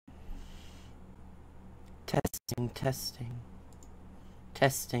Testing, testing.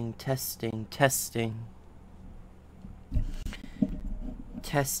 Testing, testing, testing.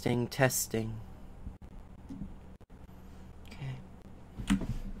 Testing, testing. Okay.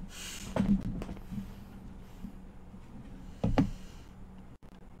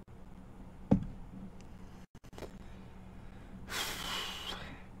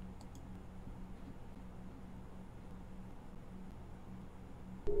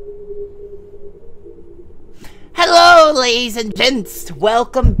 Hello, ladies and gents!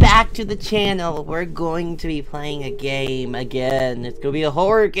 Welcome back to the channel. We're going to be playing a game again. It's gonna be a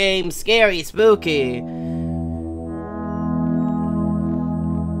horror game, scary, spooky.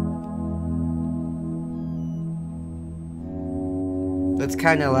 That's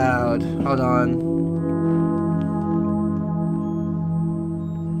kind of loud. Hold on.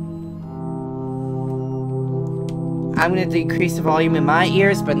 I'm gonna decrease the volume in my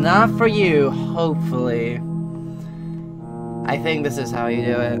ears, but not for you, hopefully. I think this is how you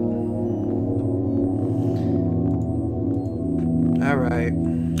do it. Alright.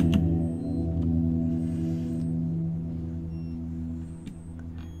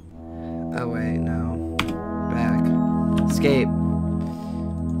 Oh wait, no. Back. Escape.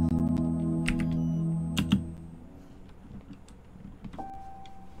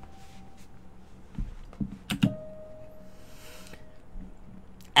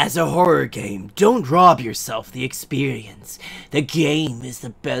 As a horror game, don't rob yourself the experience. The game is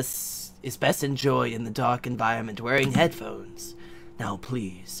best enjoyed in the dark environment wearing headphones. Now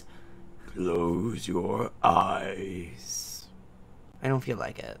please, close your eyes. I don't feel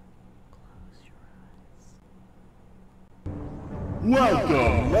like it.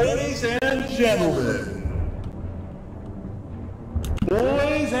 Welcome, ladies and gentlemen.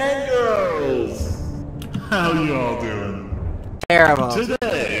 Boys and girls. How y'all doing? Terrible.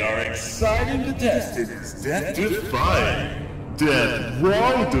 Today, our exciting contestant is death-defying. Death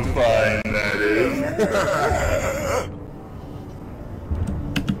wrong-defying, that is.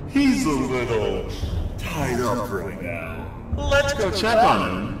 He's a little tied up right now. Let's go check on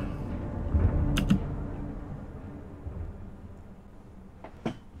him.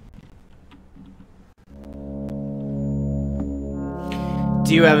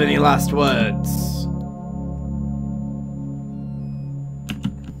 Do you have any last words?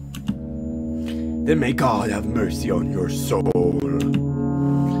 Then may God have mercy on your soul.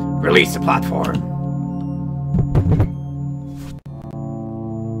 Release the platform.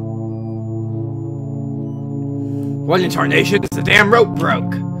 What in tarnation is the damn rope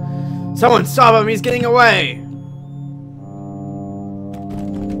broke? Someone stop him, he's getting away.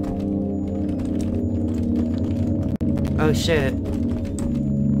 Oh shit.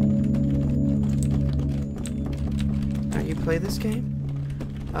 How do you play this game?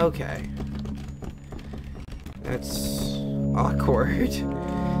 Okay. That's awkward.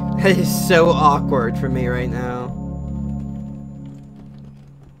 That is so awkward for me right now.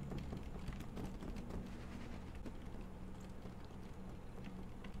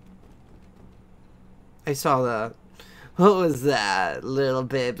 I saw that. What was that? Little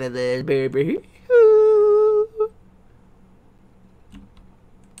baby.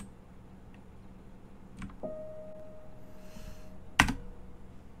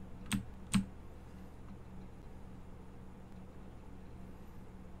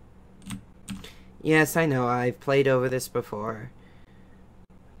 Yes, I know, I've played over this before.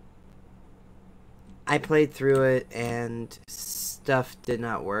 I played through it and stuff did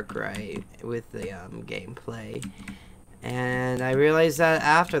not work right with the gameplay. And I realized that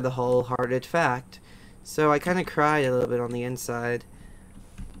after the wholehearted fact. So I kind of cried a little bit on the inside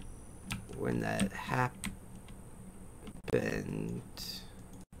when that happened.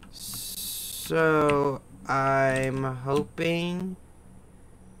 So I'm hoping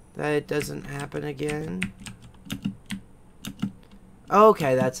that it doesn't happen again.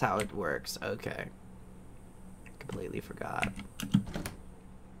 Okay, that's how it works. Okay. Completely forgot.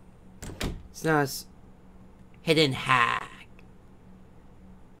 It's not a hidden hack.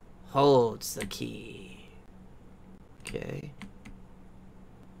 Holds the key. Okay.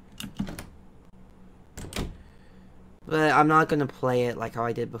 But I'm not gonna play it like how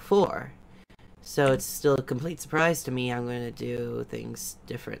I did before. So it's still a complete surprise to me. I'm going to do things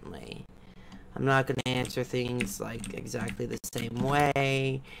differently. I'm not going to answer things like exactly the same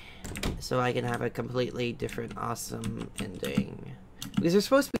way. So I can have a completely different awesome ending. Because there's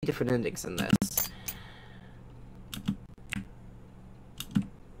supposed to be different endings in this.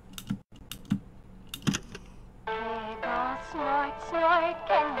 Snort,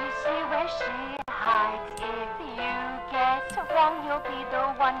 can you see where she hides? If you guess wrong, you'll be the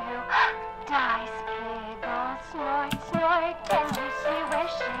one who dies. Pig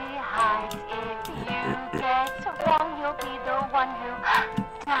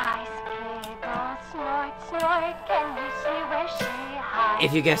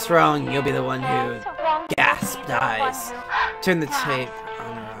If you guess wrong, you'll be the one who gasp dies. Turn the tape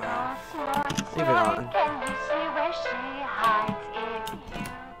on or off. Leave it on. Can you see where she hides? If you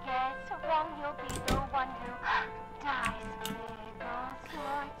guess wrong, you'll be the one who dies.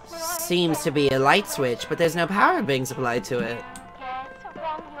 Seems to be a light switch, but there's no power being supplied to it.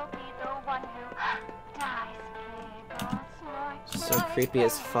 So creepy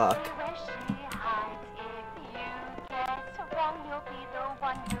as fuck.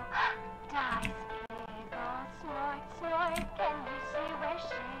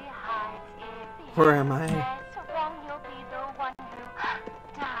 Where am I?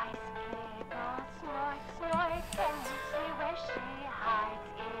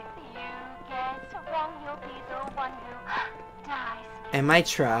 Am I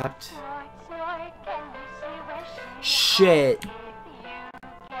trapped? Shit.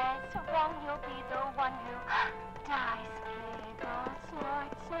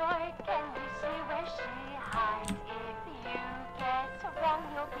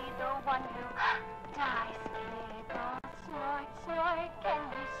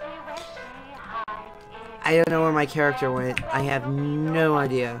 I don't know where my character went. I have no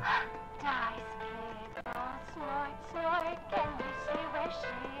idea.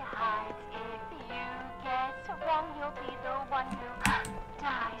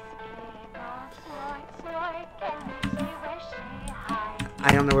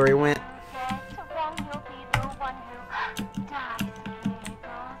 I don't know where he went.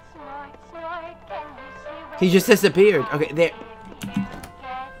 He just disappeared. Okay, there.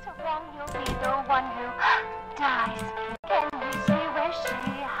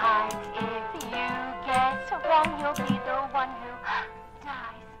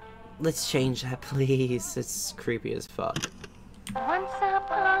 Let's change that, please. It's creepy as fuck. Once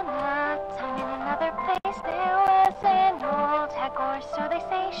upon a time in another place there was an old hag, or so they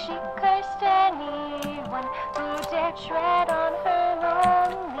say. She cursed anyone who dared tread on her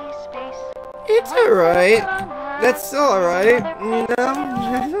lonely space. It's alright. That's alright, you know?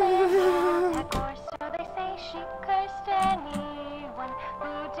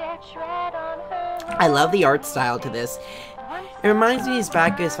 I love the art style to this. It reminds me of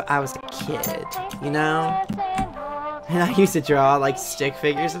back as I was a kid, you know? And I used to draw, like, stick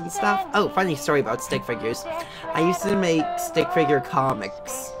figures and stuff. Oh, funny story about stick figures. I used to make stick figure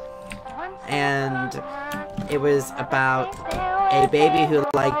comics. And it was about a baby who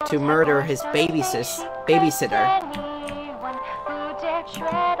liked to murder his babysitter.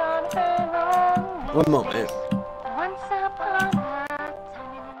 One moment.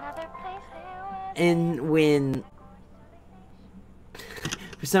 And when...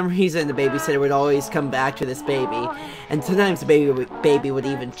 for some reason, the babysitter would always come back to this baby, and sometimes the baby would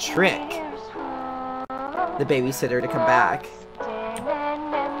even trick the babysitter to come back.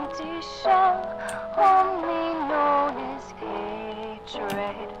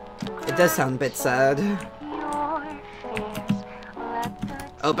 It does sound a bit sad.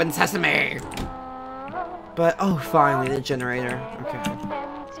 Open sesame! But, oh, finally, the generator. Okay.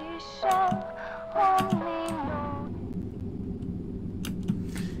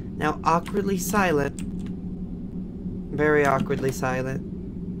 Now, awkwardly silent. Very awkwardly silent.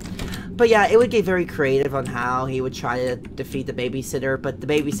 But yeah, it would get very creative on how he would try to defeat the babysitter, but the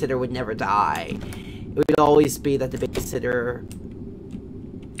babysitter would never die. It would always be that the babysitter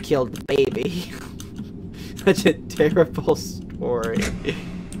killed the baby. Such a terrible story.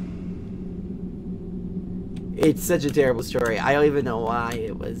 It's such a terrible story. I don't even know why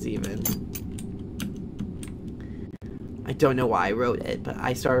it was even... I don't know why I wrote it, but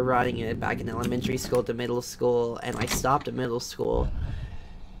I started writing it back in elementary school to middle school, and I stopped at middle school.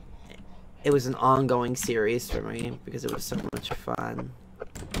 It was an ongoing series for me, because it was so much fun.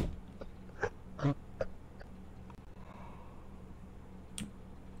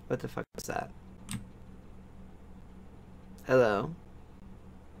 What the fuck was that? Hello?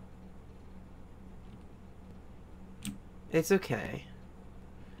 It's okay.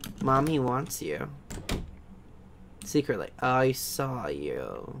 Mommy wants you. Secretly. I saw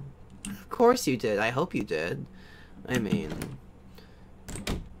you. Of course you did. I hope you did. I mean...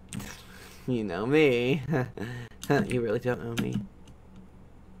 you know me. You really don't know me.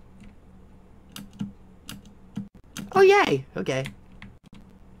 Oh, yay! Okay.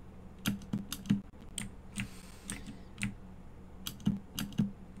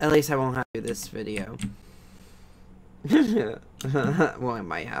 At least I won't have to do this video. Well, I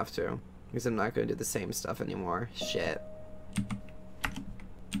might have to. Because I'm not going to do the same stuff anymore. Shit.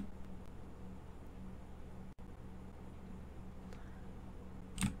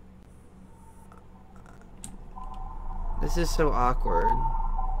 This is so awkward.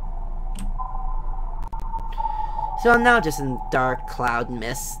 So I'm now just in dark cloud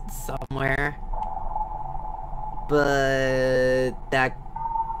mist somewhere. But that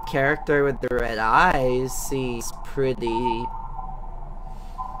character with the red eyes seems pretty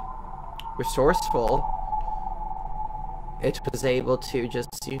resourceful. It was able to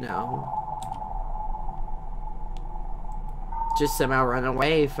just, you know, just somehow run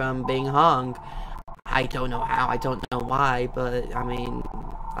away from being hung. I don't know how, I don't know why, but I mean,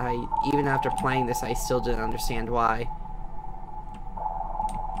 even after playing this, I still didn't understand why.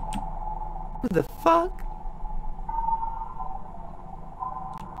 Who the fuck?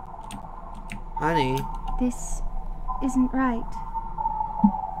 Honey. This isn't right.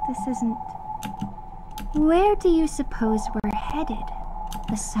 This isn't... Where do you suppose we're headed?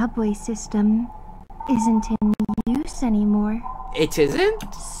 The subway system isn't in use anymore. It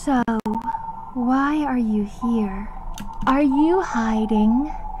isn't? So, why are you here? Are you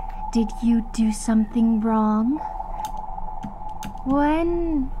hiding? Did you do something wrong?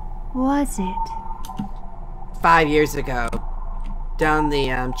 When was it? 5 years ago. Down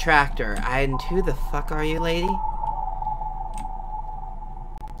the tractor. And who the fuck are you, lady?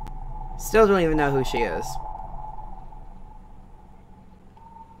 Still don't even know who she is.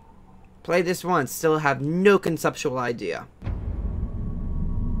 Played this once, still have no conceptual idea.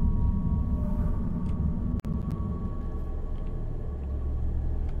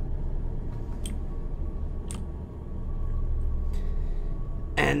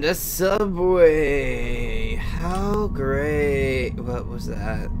 And a subway. How great. What was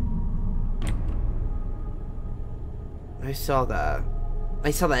that? I saw that.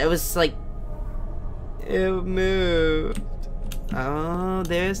 It was like... it moved. Oh,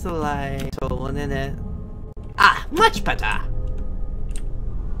 there's the light. So one in it. Ah, much better.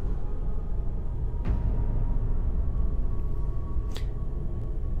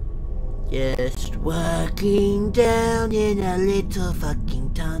 Just walking down in a little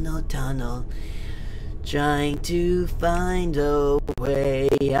fucking tunnel, trying to find a way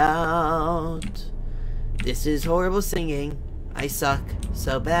out. This is horrible singing. I suck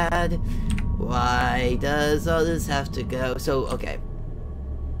so bad. Why does all this have to go? So, okay.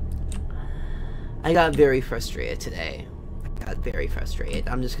 I got very frustrated today.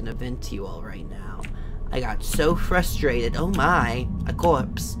 I'm just gonna vent to you all right now. I got so frustrated. Oh my, a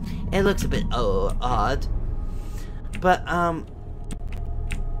corpse. It looks a bit odd. But,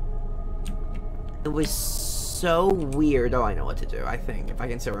 it was so weird. Oh, I know what to do, I think, if I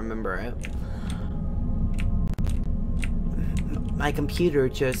can still remember it. My computer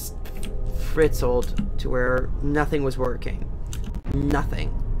just fritzled to where nothing was working.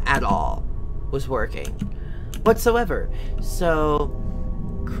 Nothing at all was working whatsoever. So,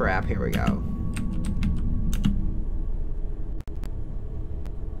 crap, here we go.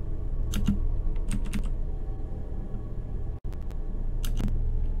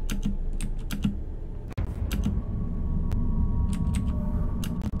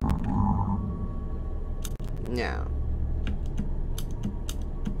 Now,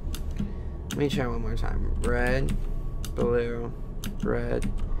 let me try one more time. Red, blue, red,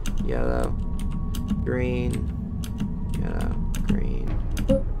 yellow, green, yellow, green.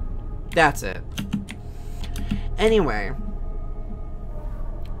 That's it. Anyway.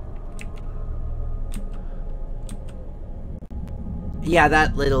 Yeah,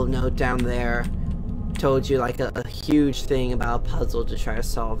 that little note down there told you like a huge thing about a puzzle to try to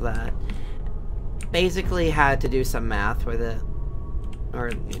solve that. Basically had to do some math with it.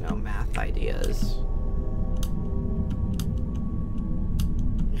 Or, you know, math ideas.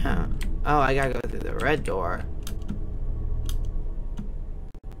 Yeah. Oh, I gotta go through the red door.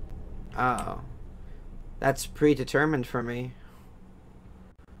 Oh. That's predetermined for me.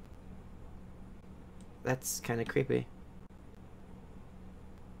 That's kind of creepy.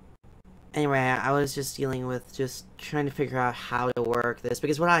 Anyway, I was just dealing with just trying to figure out how to work this,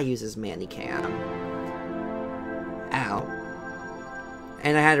 because what I use is Manicam. Ow.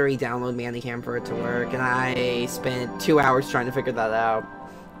 And I had to re-download Manicam for it to work, and I spent 2 hours trying to figure that out.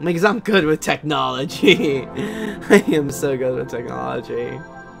 Because I'm good with technology. I am so good with technology.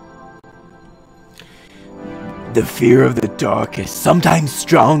 The fear of the dark is sometimes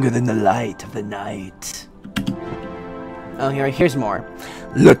stronger than the light of the night. Oh, here's more.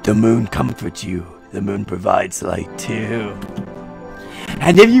 Let the moon comfort you. The moon provides light too.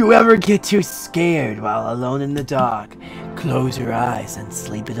 And if you ever get too scared while alone in the dark, close your eyes and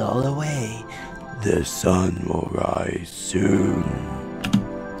sleep it all away. The sun will rise soon.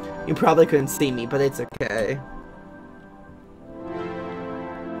 You probably couldn't see me, but it's okay.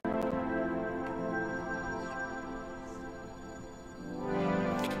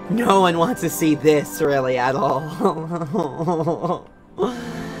 No one wants to see this, really, at all.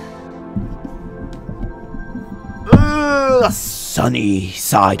 Sunny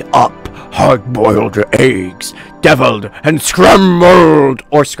side up, hard-boiled eggs, deviled and scrambled.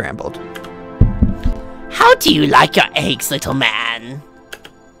 Or scrambled. How do you like your eggs, little man?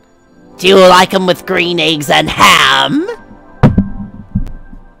 Do you like them with green eggs and ham?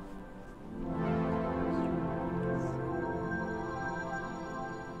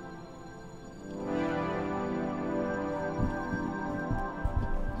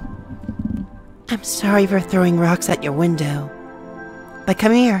 I'm sorry for throwing rocks at your window. But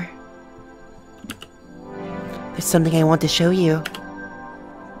come here. There's something I want to show you.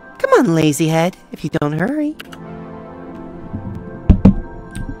 Come on, lazyhead, if you don't hurry.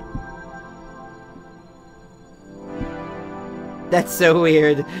 That's so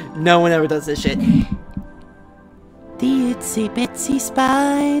weird. No one ever does this shit. The itsy bitsy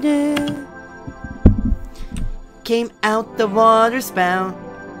spider came out the water spout.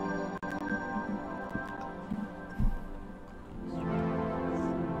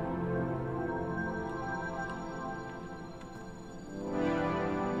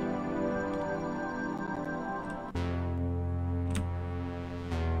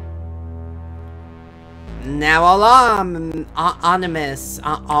 Now ominous.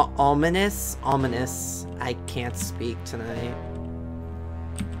 I can't speak tonight.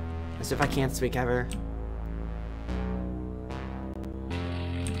 As if I can't speak ever.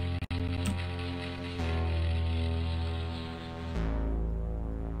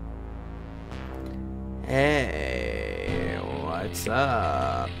 Hey, what's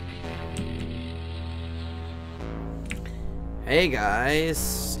up? Hey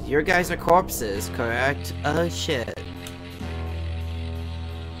guys, your guys are corpses, correct? Oh shit.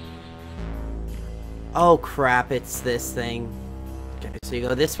 Oh crap, it's this thing. Okay, so you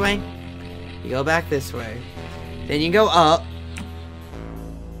go this way, you go back this way, then you go up.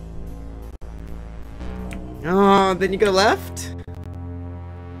 Oh, then you go left.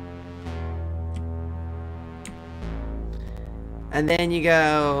 And then you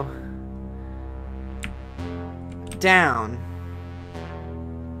go down.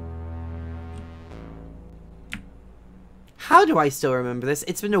 How do I still remember this?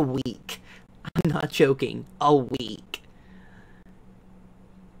 It's been a week. I'm not joking. A week.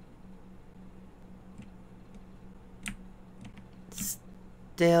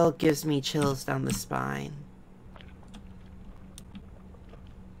 Still gives me chills down the spine.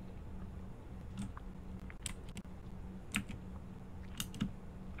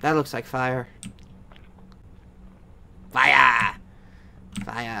 That looks like fire. Fire!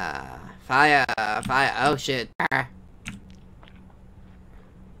 Fire! Fire! Fire! Oh shit.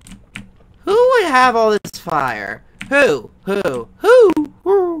 Who would have all this fire? Who?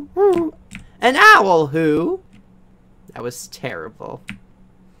 An owl who? That was terrible.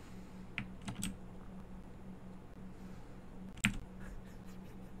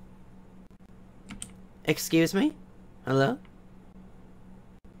 Excuse me? Hello?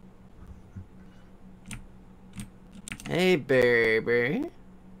 Hey, baby.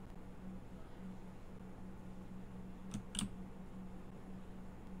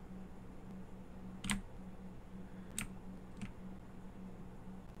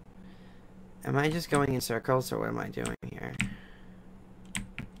 Am I just going in circles, or what am I doing here?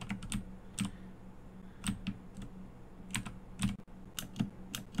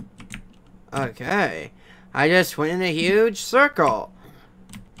 Okay. I just went in a huge circle.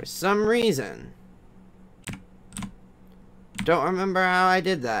 For some reason. Don't remember how I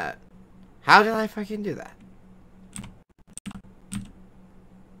did that. How did I fucking do that?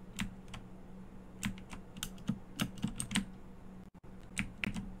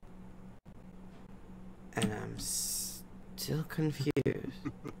 And I'm still confused.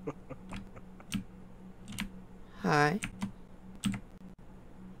 Hi.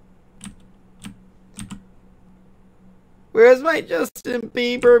 Where's my Justin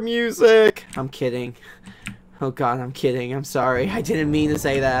Bieber music? I'm kidding. Oh god, I'm kidding. I'm sorry. I didn't mean to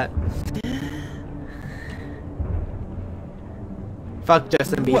say that. Fuck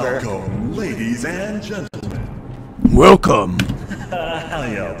Justin Bieber. Welcome, ladies and gentlemen. Welcome. How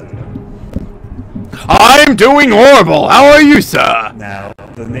y'all doing? I'm doing horrible. How are you, sir? Now,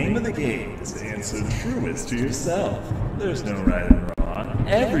 the name of the game is to answer truest to yourself. There's no right and wrong.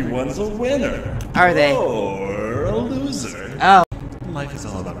 Everyone's a winner. Are they? Or a loser. Oh. Life is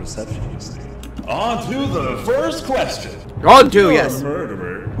all about perception, you see. On to the first question. On to, You're yes. a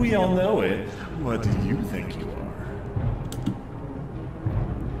murderer. We all know it. What do you think you are?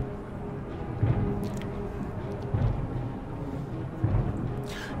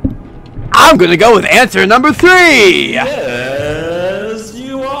 I'm gonna go with answer number 3! Yes,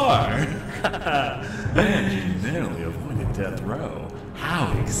 you are. And you narrowly avoided death row.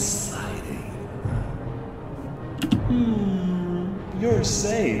 How exciting. You're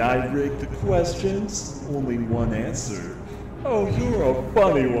saying I rigged the questions? Only one answer. Oh, you're a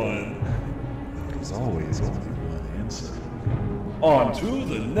funny one. There's always only one answer. On to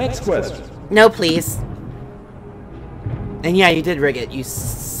the next question. No, please. And yeah, you did rig it, you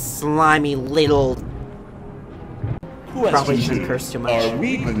slimy little... Probably Question shouldn't 2. curse too much. Are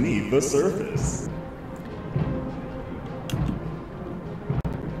we beneath the surface?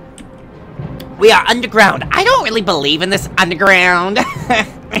 We are underground. I don't really believe in this underground.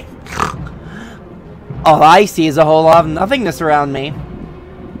 All I see is a whole lot of nothingness around me.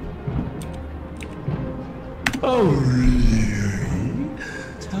 Oh, really?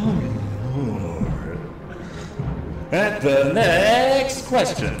 Tell me more. At the next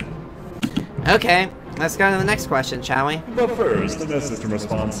question. Okay, let's go to the next question, shall we? But first, a message from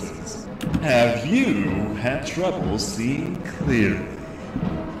responses. Have you had trouble seeing clearly?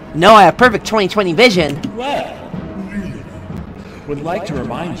 No, I have perfect 20/20 vision. Well, really? Would like to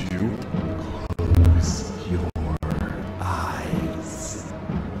remind you, close your eyes.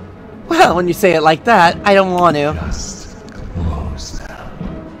 Well, when you say it like that, I don't want to. Just close them.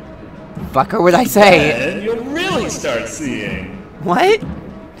 Fucker, would I say? And you'll really start seeing. What?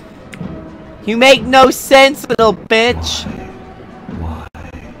 You make no sense, little bitch. Why?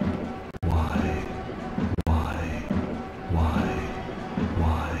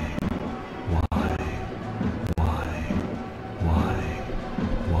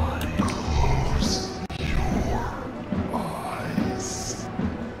 Close your eyes.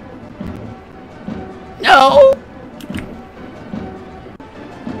 No.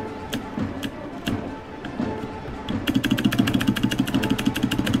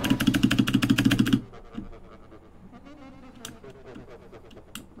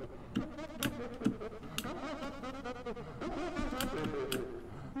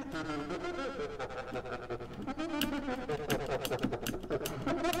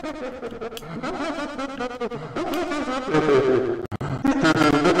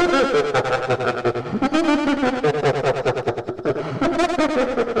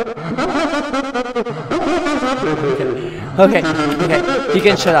 Okay, you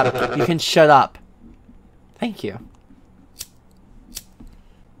can shut up. You can shut up. Thank you.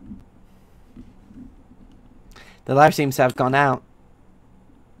 The light seems to have gone out.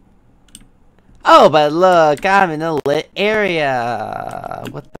 Oh, but look, I'm in a lit area.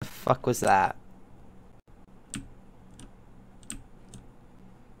 What the fuck was that?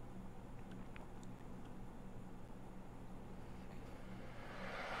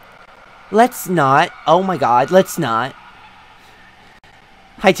 Let's not. Oh my god, let's not.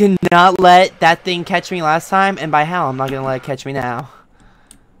 I did not let that thing catch me last time, and by hell, I'm not gonna let it catch me now.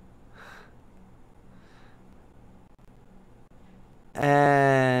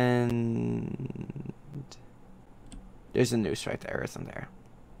 And there's a noose right there, isn't there?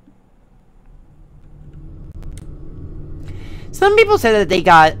 Some people say that they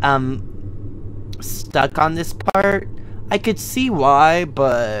got stuck on this part. I could see why,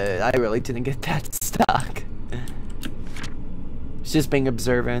 but I really didn't get that stuck. It's just being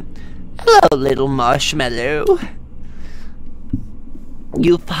observant. Hello, little marshmallow.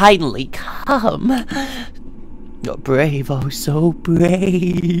 You finally come. You're brave, oh so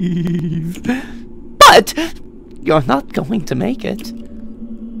brave. But you're not going to make it.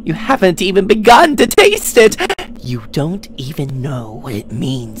 You haven't even begun to taste it. You don't even know what it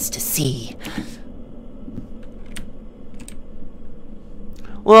means to see.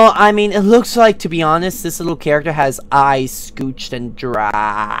 Well, I mean, it looks like, to be honest, this little character has eyes scooched and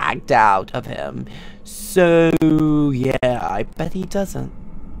dragged out of him. So, yeah, I bet he doesn't.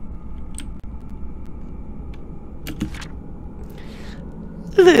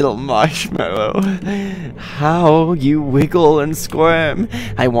 Little marshmallow, how you wiggle and squirm.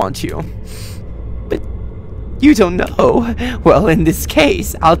 I want you. But you don't know. Well, in this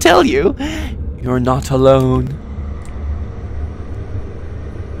case, I'll tell you. You're not alone.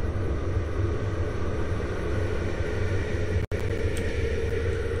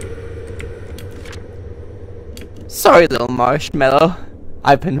 Sorry, little marshmallow.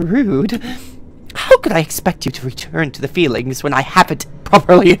 I've been rude. How could I expect you to return to the feelings when I haven't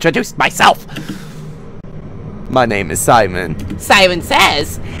properly introduced myself? My name is Simon. Simon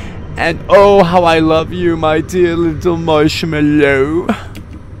Says. And oh, how I love you, my dear little marshmallow.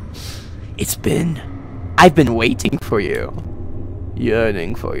 I've been waiting for you.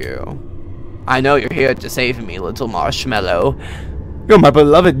 Yearning for you. I know you're here to save me, little marshmallow. You're my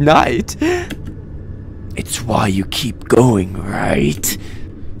beloved knight. It's why you keep going, right?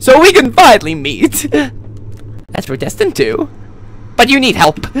 So we can finally meet. As we're destined to. But you need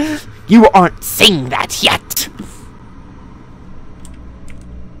help. You aren't seeing that yet.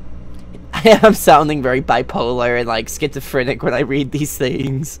 I am sounding very bipolar and like schizophrenic when I read these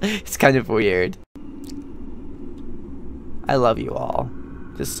things. It's kind of weird. I love you all.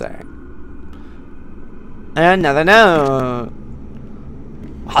 Just saying. Another note.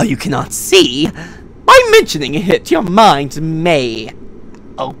 While you cannot see, by mentioning it, your mind may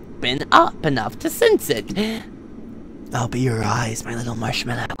open up enough to sense it. I'll be your eyes, my little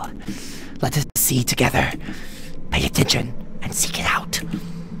marshmallow. Let us see together. Pay attention and seek it out.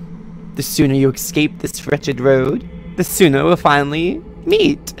 The sooner you escape this wretched road, the sooner we'll finally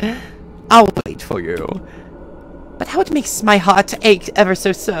meet. I'll wait for you. But how it makes my heart ache ever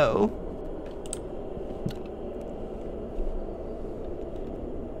so.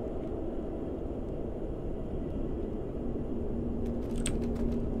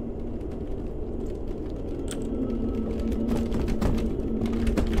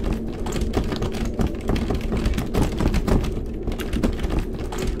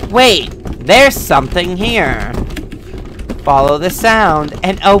 Wait, there's something here. Follow the sound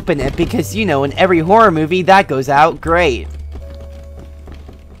and open it because, you know, in every horror movie that goes out great.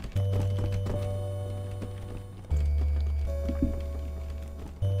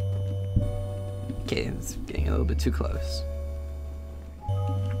 Okay, it's getting a little bit too close.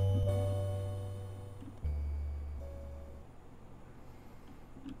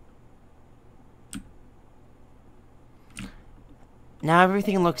 Now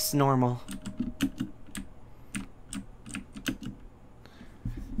everything looks normal.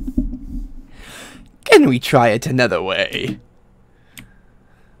 Can we try it another way?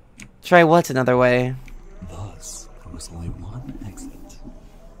 Try what another way? Thus, there was only one exit.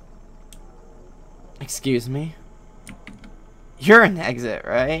 Excuse me? You're an exit,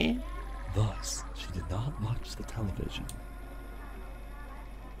 right? Thus, she did not watch the television.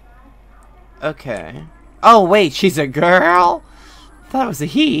 Okay. Oh wait, she's a girl? I thought it was a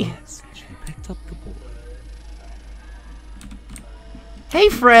he. Thus, she picked up the boy. Hey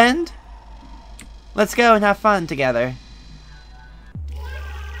friend! Let's go and have fun together.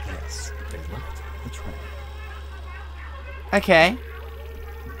 Yes, they left the train. Okay.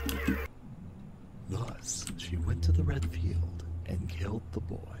 Thus, she went to the red field and killed the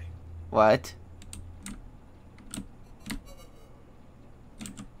boy. What?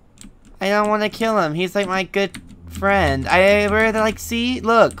 I don't want to kill him. He's like my good friend. We're like, see?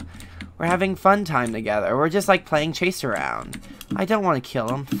 Look. We're having fun time together. We're just like playing chase around. I don't want to kill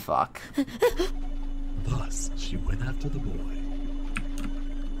him. Fuck. Thus, she went after the boy.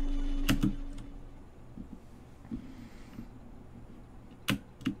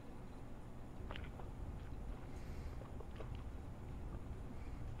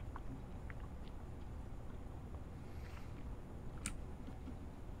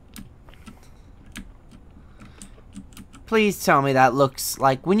 Please tell me that looks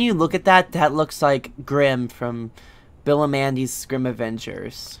like, when you look at that, that looks like Grimm from Bill and Mandy's Grim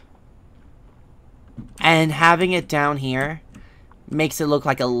Adventures. And having it down here makes it look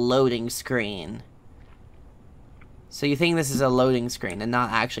like a loading screen. So you think this is a loading screen and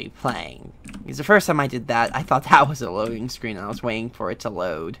not actually playing. Because the first time I did that, I thought that was a loading screen and I was waiting for it to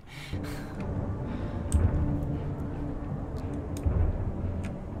load.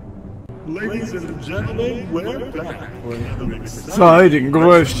 Ladies and gentlemen, we're back for another Exciting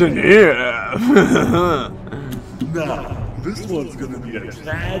question here. Now, this one's gonna be a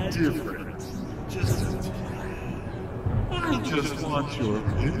tad different. Just a tad. I just want your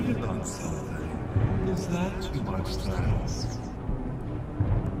opinion on something. Is that too much to ask?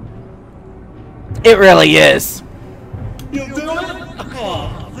 It really is. You'll do it?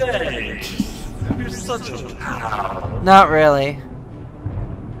 Oh, thanks. You're such a pal. Not really.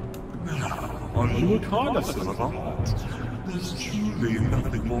 Are you a connoisseur of art? There's truly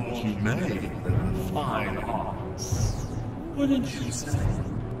nothing more humane than the fine arts. Wouldn't you say?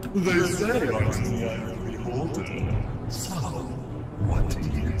 They say art's in the eye of the beholder. So, what do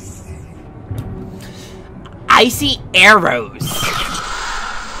you see? I see arrows.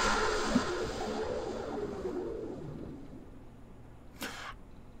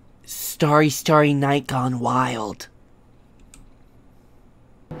 Starry, starry night gone wild.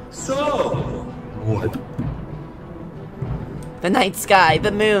 So, what? The night sky,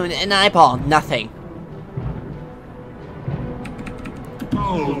 the moon, an eyeball, nothing.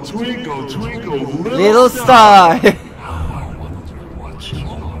 Oh, twinkle, twinkle, Little star. I wonder what you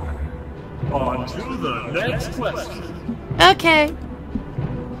are. On to the next question. Okay.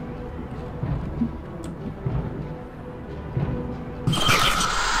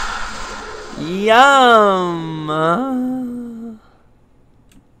 Yum!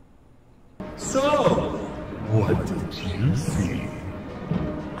 So, what did you see?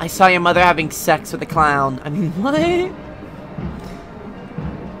 I saw your mother having sex with a clown. I mean, what?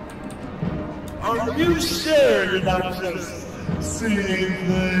 Are you sure you're not just seeing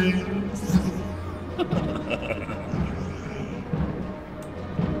things?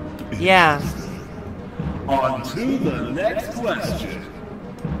 Yeah. On to the next question.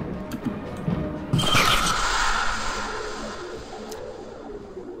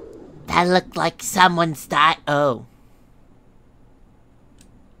 That looked like someone's died. Oh.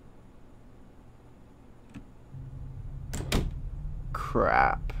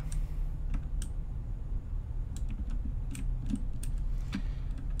 Crap.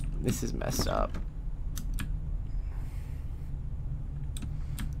 This is messed up.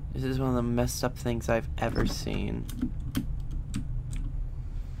 This is one of the messed up things I've ever seen.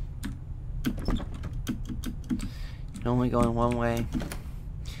 Only going one way.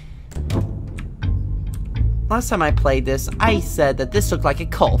 Last time I played this, I said that this looked like a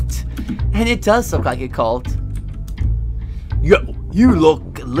cult. And it does look like a cult. Yo, you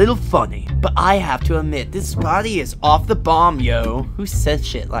look a little funny, but I have to admit, this body is off the bomb, yo. Who says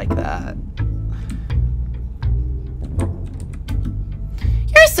shit like that?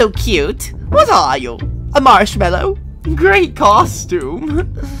 You're so cute. What are you? A marshmallow? Great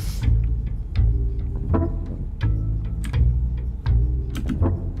costume.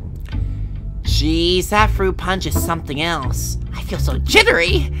 Jeez, that fruit punch is something else. I feel so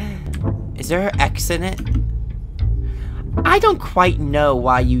jittery. Is there X in it? I don't quite know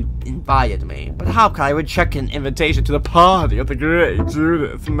why you invited me, but how can I reject an invitation to the party at the Great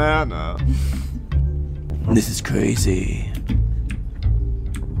Judith Manor? This is crazy.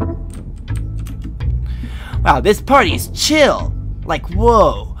 Wow, this party is chill. Like,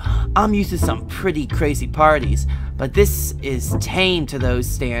 whoa. I'm used to some pretty crazy parties, but this is tame to those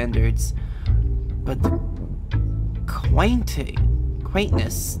standards. But the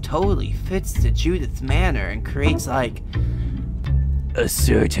quaintness totally fits the Judith Manor and creates, like, A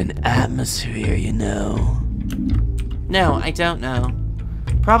certain atmosphere, you know. no, I don't know.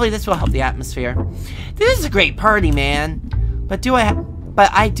 Probably this will help the atmosphere. This is a great party, man. But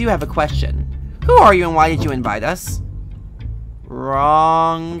I do have a question. Who are you and why did you invite us?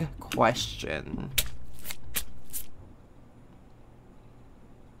 Wrong question.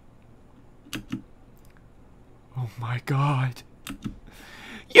 Oh my god.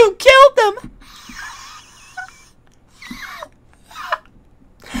 You killed them!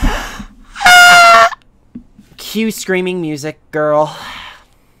 Cue screaming music, girl.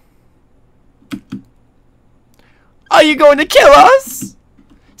 Are you going to kill us?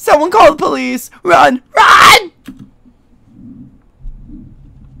 Someone call the police! Run! Run!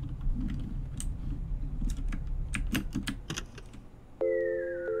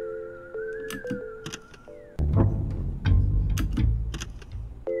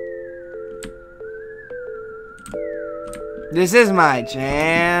 This is my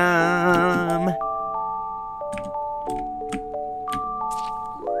jam.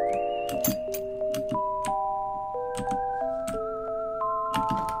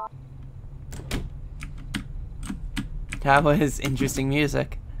 That was interesting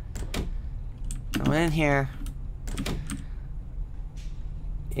music. I went in here.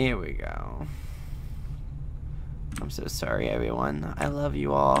 Here we go. I'm so sorry, everyone. I love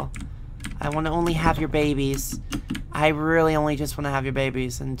you all. I want to only have your babies. I really only just want to have your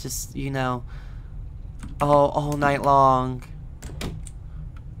babies and just, you know, all night long.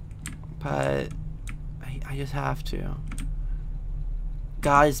 But I just have to.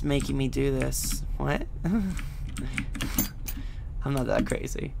 God is making me do this. What? I'm not that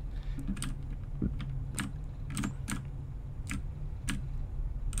crazy.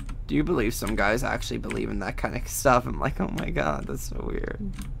 Do you believe some guys actually believe in that kind of stuff? I'm like, oh my god, that's so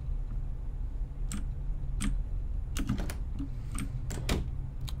weird.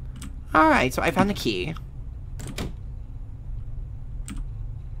 Alright, so I found the key.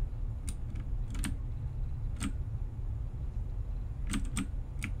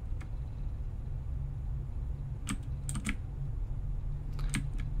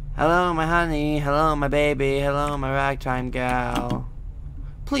 Hello, my honey. Hello, my baby. Hello, my ragtime gal.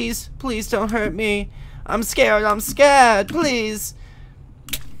 Please, please don't hurt me. I'm scared. I'm scared. Please.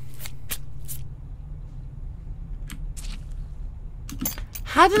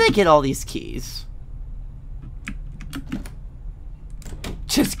 How did I get all these keys?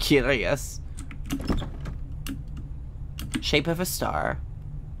 Just curious. Shape of a star.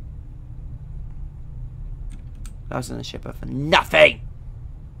 That was in the shape of nothing.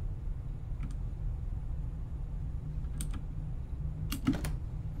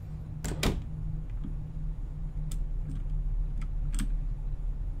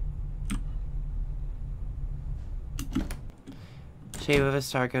 Shape of a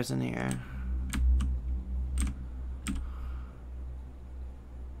star goes in here.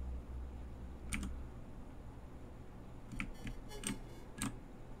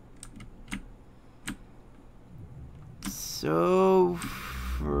 So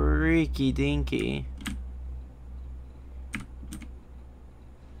freaky dinky.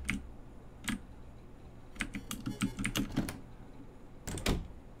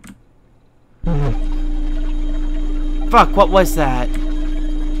 Fuck, what was that?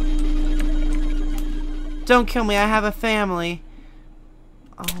 Don't kill me, I have a family.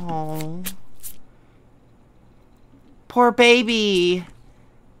 Oh. Poor baby.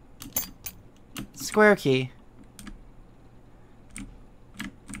 Square key.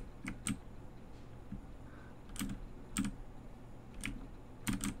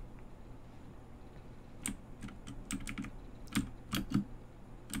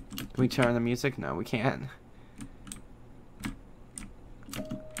 Can we turn on the music? No, we can't.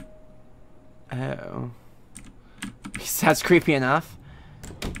 Oh. That's creepy enough.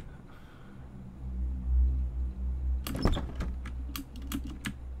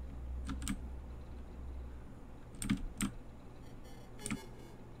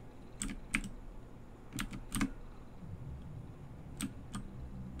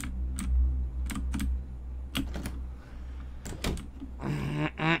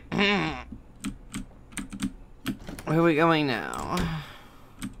 Where are we going now?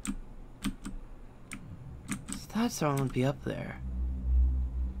 I thought someone would be up there.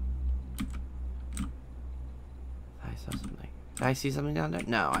 I saw something. Did I see something down there?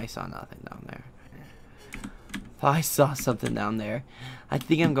 No, I saw nothing down there. Thought I saw something down there. I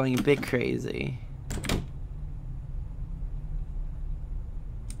think I'm going a bit crazy.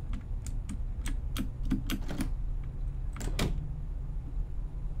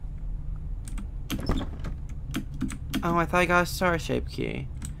 Oh, I thought I got a star-shaped key.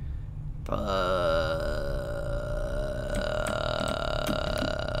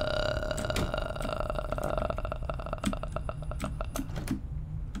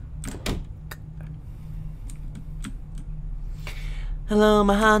 Hello,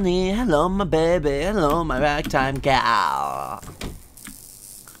 my honey. Hello, my baby. Hello, my ragtime gal.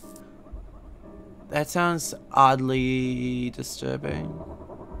 That sounds oddly disturbing.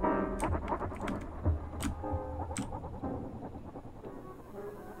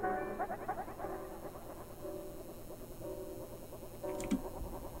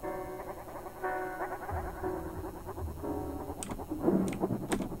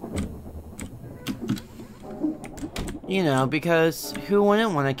 You know, because who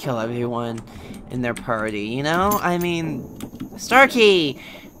wouldn't want to kill everyone in their party, you know? I mean, Starkey!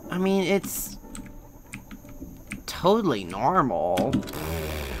 I mean, it's totally normal.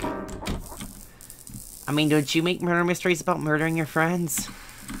 I mean, don't you make murder mysteries about murdering your friends?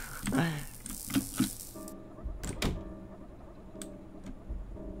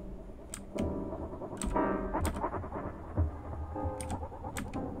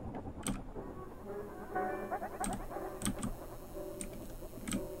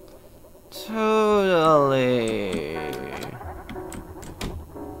 Totally.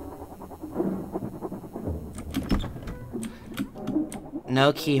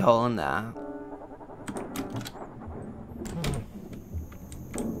 No keyhole in that.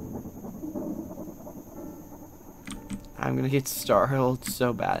 I'm gonna get startled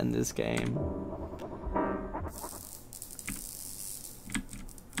so bad in this game.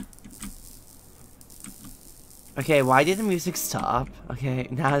 Okay, why did the music stop? Okay,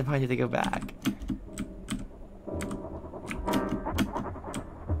 now I need to go back.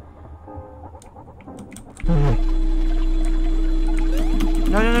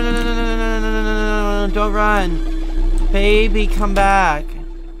 No, don't run. Baby, come back.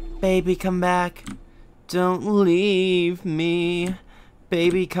 Baby, come back. Don't leave me.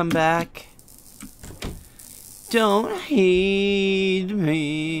 Baby, come back. Don't heed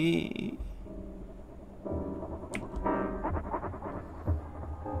me.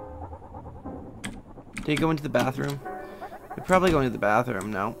 Did he go into the bathroom? You're probably going to the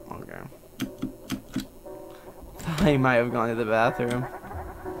bathroom. No? Okay. Thought he might have gone to the bathroom.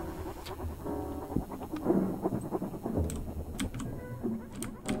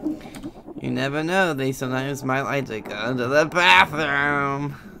 You never know. They sometimes might like to go to the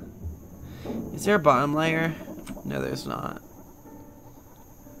bathroom. Is there a bottom layer? No, there's not.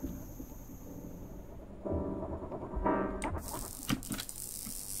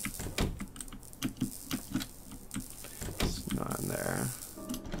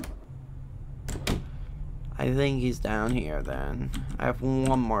 I think he's down here then. I have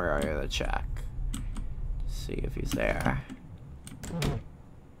one more area to check. See if he's there.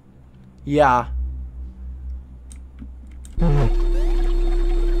 Yeah.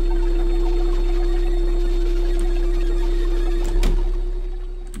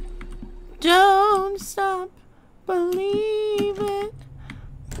 Don't stop, believe it.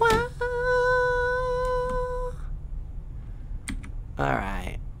 Wow.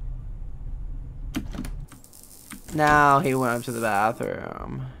 Alright. Now he went up to the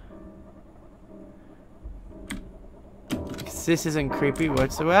bathroom. This isn't creepy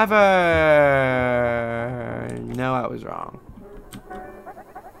whatsoever. No, I was wrong.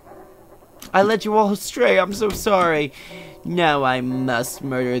 I led you all astray. I'm so sorry. Now I must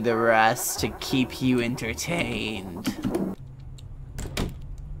murder the rest to keep you entertained.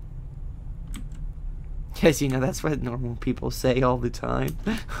 Yes, you know, that's what normal people say all the time.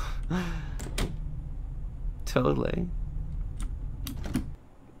 Totally.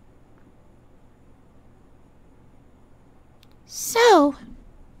 So,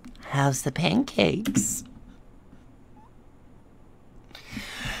 how's the pancakes?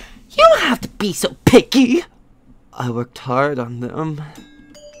 You don't have to be so picky. I worked hard on them.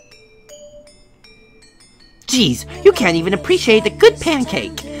 Jeez, you can't even appreciate a good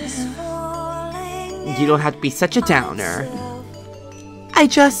pancake. You don't have to be such a downer. I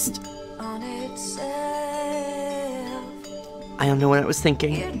don't know what I was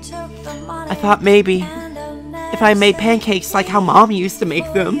thinking. I thought maybe if I made pancakes like how Mom used to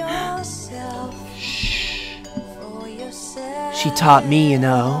make them. Shh. She taught me, you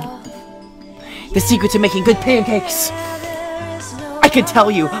know. The secret to making good pancakes. I could tell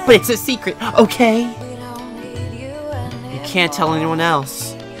you, but it's a secret, okay? You can't tell anyone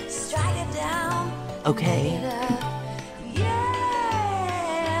else. Okay?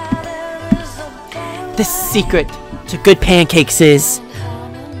 The secret to good pancakes is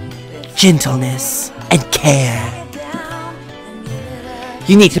gentleness and care.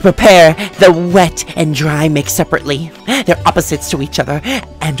 You need to prepare the wet and dry mix separately. They're opposites to each other,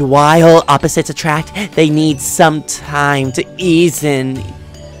 and while opposites attract, they need some time to ease in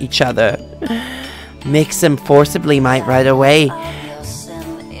each other. Mix them forcibly might right away,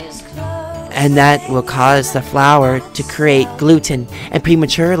 and that will cause the flour to create gluten and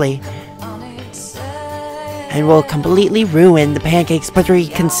prematurely, and will completely ruin the pancake's buttery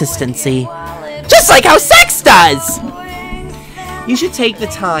consistency. Just like how sex does! You should take the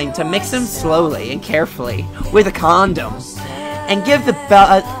time to mix them slowly and carefully with a condom, and give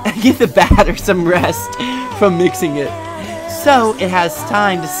the batter some rest from mixing it, so it has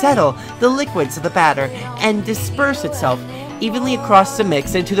time to settle the liquids of the batter and disperse itself evenly across the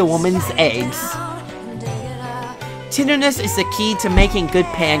mix into the woman's eggs. Tenderness is the key to making good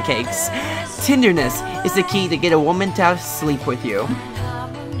pancakes. Tenderness is the key to get a woman to sleep with you.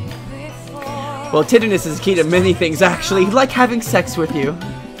 Well, tenderness is key to many things, actually, like having sex with you.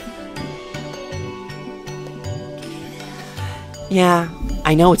 Yeah,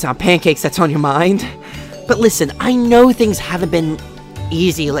 I know it's not pancakes that's on your mind. But listen, I know things haven't been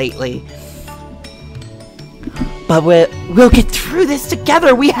easy lately. But we'll get through this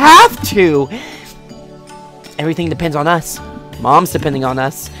together. We have to. Everything depends on us. Mom's depending on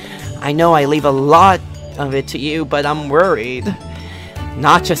us. I know I leave a lot of it to you, but I'm worried.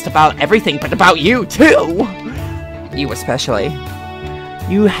 Not just about everything, but about you, too! You especially.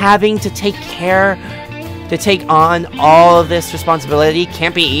 You having to take on all of this responsibility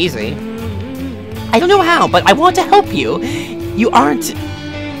can't be easy. I don't know how, but I want to help you. You aren't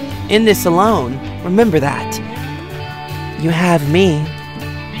in this alone. Remember that. You have me.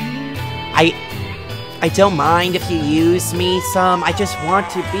 I don't mind if you use me some. I just want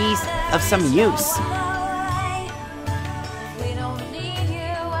to be of some use.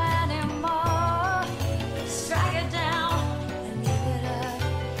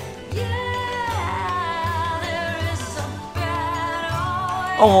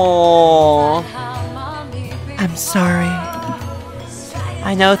 Oh, I'm sorry.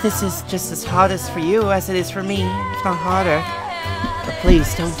 I know this is just as hard as for you as it is for me, if not harder. But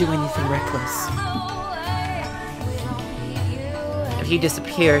please, don't do anything reckless. If you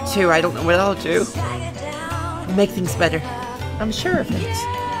disappear, too, I don't know what I'll do. It'll make things better. I'm sure of it.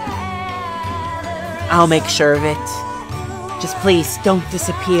 I'll make sure of it. Just please, don't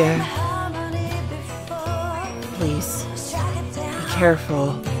disappear. Please.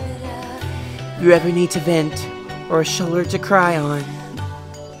 Careful. You ever need to vent or a shoulder to cry on?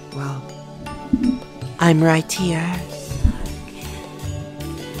 Well, I'm right here.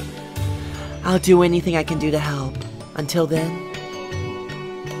 I'll do anything I can do to help. Until then,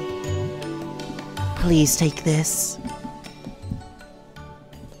 please take this.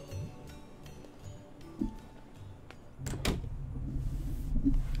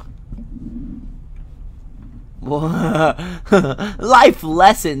 Life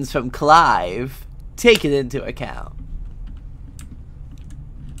lessons from Clive. Take it into account.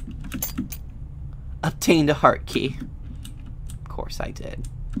 Obtained a heart key. Of course I did.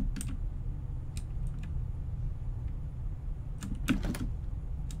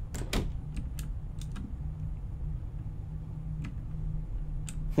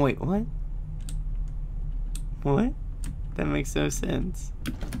 Wait, what? What? That makes no sense.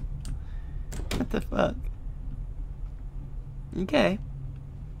 What the fuck? Okay.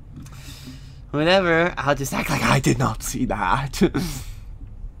 Whatever, I'll just act like I did not see that.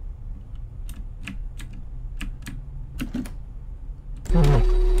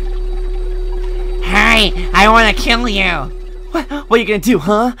 Hey, I wanna kill you! What are you gonna do,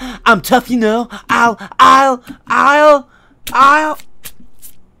 huh? I'm tough, you know. I'll...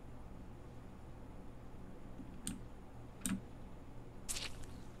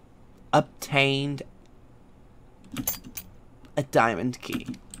 Obtained a diamond key.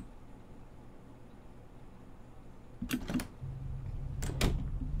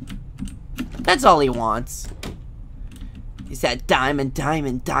 That's all he wants. Is that diamond.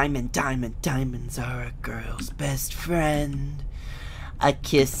 Diamonds are a girl's best friend. A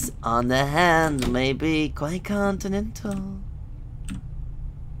kiss on the hand may be quite continental.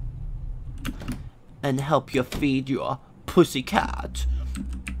 And help you feed your pussycat.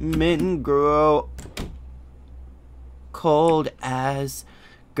 Men grow cold as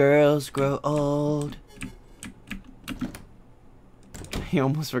girls grow old. I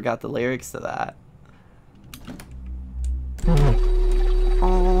almost forgot the lyrics to that.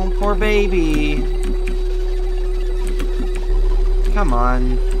 Oh, poor baby. Come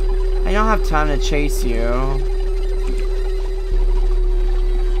on. I don't have time to chase you.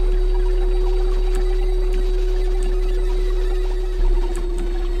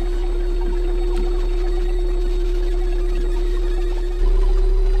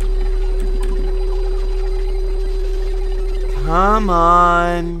 Come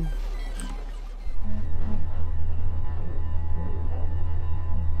on.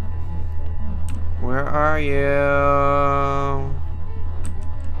 Where are you?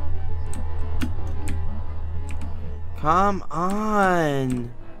 Come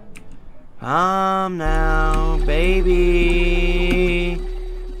on. Come now, baby.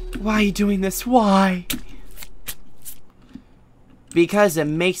 Why are you doing this? Why? Because it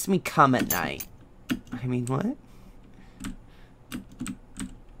makes me come at night. I mean, what?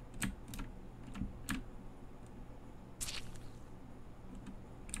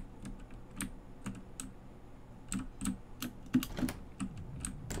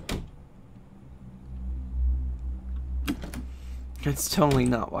 That's totally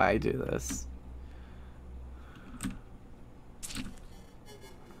not why I do this.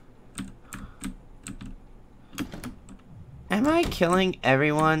 Am I killing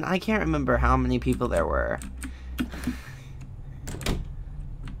everyone? I can't remember how many people there were.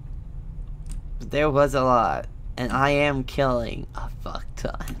 But there was a lot. And I am killing a fuck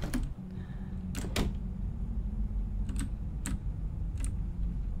ton.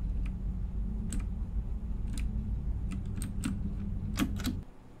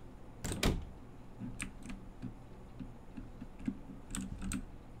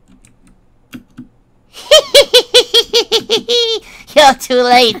 You're too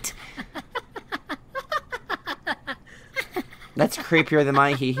late. That's creepier than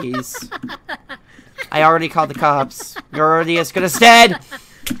my hee-hees. I already called the cops. You're already as good as dead.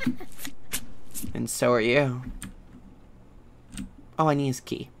 And so are you. All I need is a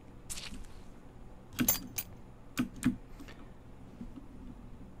key.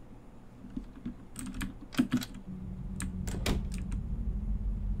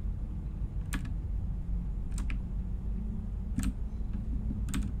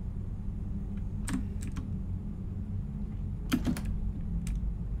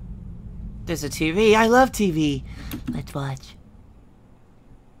 There's a TV. I love TV. Let's watch.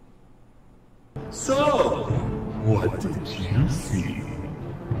 So, what did you see?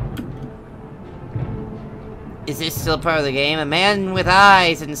 Is this still part of the game? A man with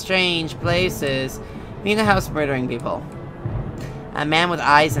eyes in strange places. Me in a house murdering people. A man with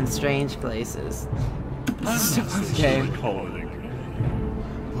eyes in strange places. I'm not Okay. sure call it a game,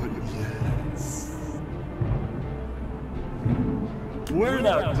 but yes. We're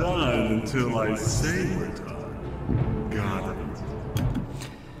not done until I say we're done. Got it.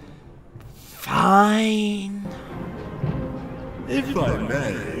 Fine. If I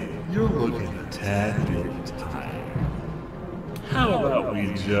may, you're looking a tad bit tired. How about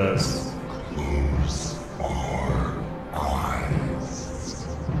we just close our eyes?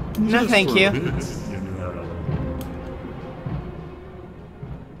 No, Just thank for you. a bit, you know.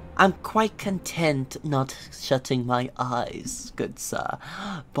 I'm quite content not shutting my eyes, good sir.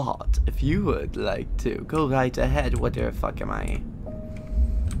 But if you would like to, go right ahead. What the fuck am I?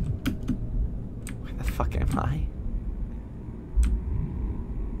 Where the fuck am I?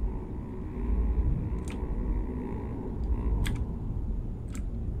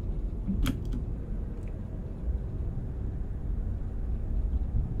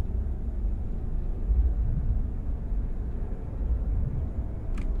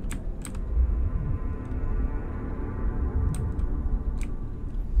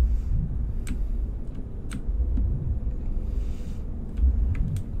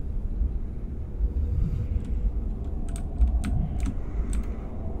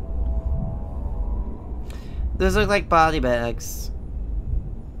 Those look like body bags.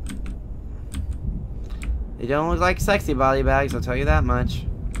 They don't look like sexy body bags, I'll tell you that much.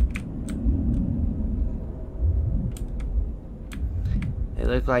 They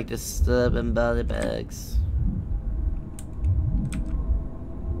look like disturbing body bags.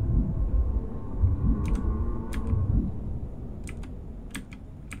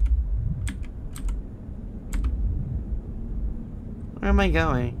 Where am I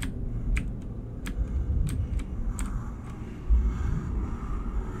going?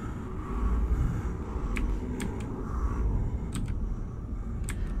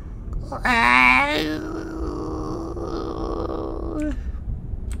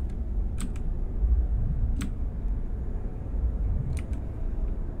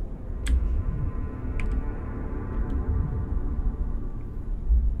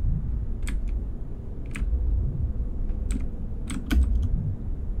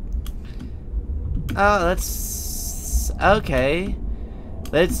 Oh, let's... Okay.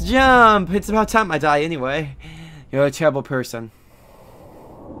 Let's jump! It's about time I die anyway. You're a terrible person.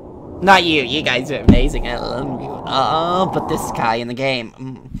 Not you. You guys are amazing. I love you. Oh, but this guy in the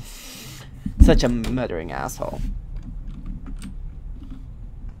game. Such a murdering asshole.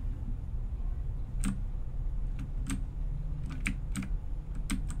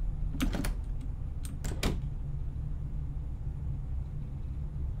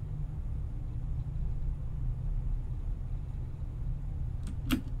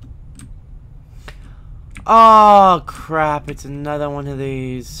 Oh, crap. It's another one of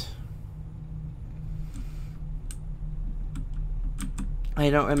these. I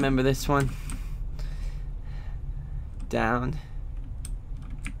don't remember this one. Down.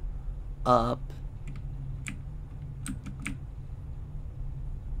 Up.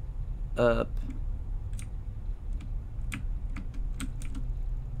 Up.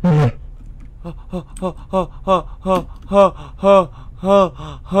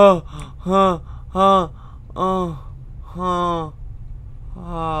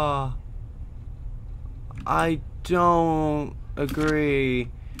 I don't agree.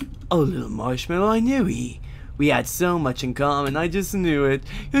 Oh, little marshmallow, I knew we had so much in common. I just knew it.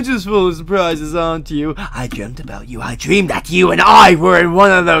 You're just full of surprises, aren't you? I dreamt about you. I dreamed that you and I were in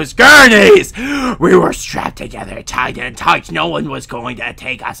one of those gurneys. We were strapped together, tight and tight. No one was going to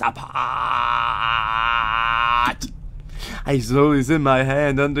take us apart. I slowly slid my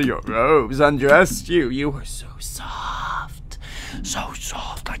hand under your robes, undressed you. You were so soft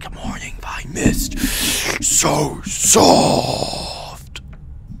like a morning vine mist. So soft.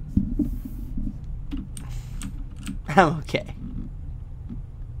 I'm okay.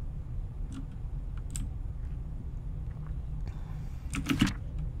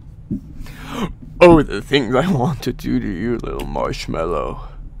 Oh, the things I want to do to you, little marshmallow.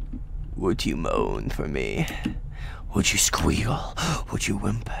 Would you moan for me? Would you squeal? Would you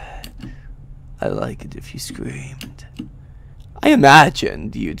whimper? I like it if you screamed. I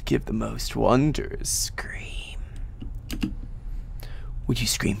imagined you'd give the most wondrous scream. Would you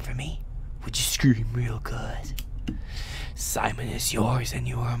scream for me? Would you scream real good? Simon is yours and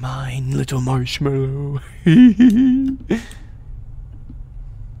you are mine, little marshmallow.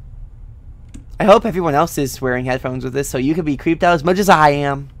 I hope everyone else is wearing headphones with this so you can be creeped out as much as I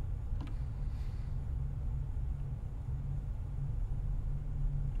am.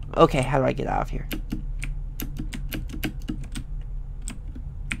 Okay, how do I get out of here?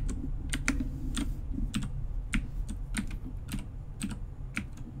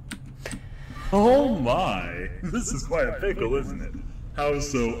 Oh my! This is quite a pickle, isn't it?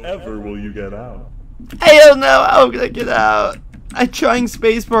 Howsoever will you get out? I don't know how I'm gonna get out. I'm trying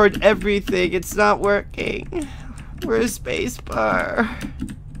spacebar and everything. It's not working. Where's spacebar?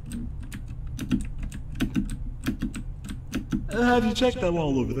 Have you checked that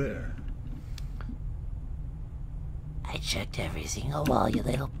wall over there? I checked every single wall, you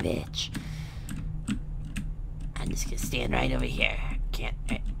little bitch. I'm just gonna stand right over here. can't.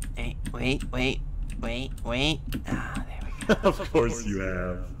 Wait. Ah, there we go. Of course you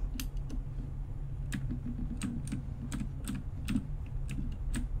have.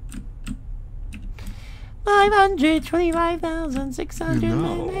 $525,600 You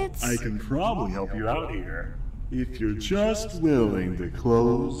know, minutes. I can probably help you out here. If you're just willing to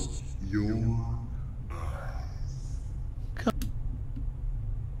close your...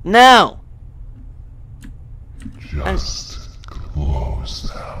 No. Just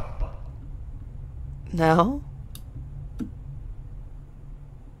close them. No.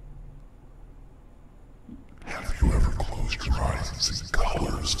 Have you ever closed your eyes and seen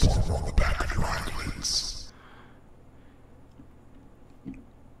colors form on the back of your eyelids?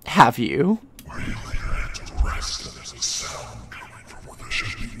 Have you? Where you lay your head to rest and there's a sound coming from where there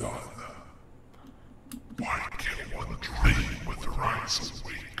should be none. Why can't one dream with their eyes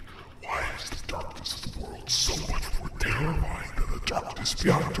awake? Why is the darkness of the world so much more terrifying than the darkness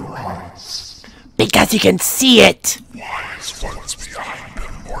behind your eyes? Because you can see it. Why is what's behind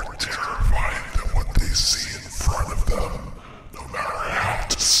them more terrifying than what they see in front of them, no matter how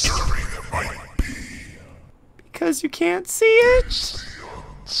disturbing it might be? Because you can't see it. It's the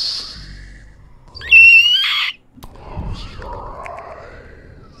unseen. Close your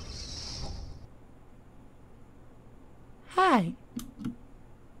eyes. Hi.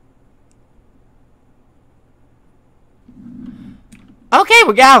 Okay,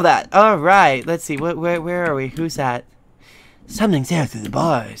 we got that. All right. Let's see. Where are we? Who's that? Something's there through the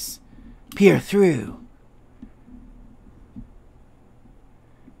bars. Peer through.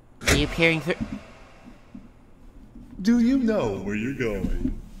 Are you peering through? Do you know where you're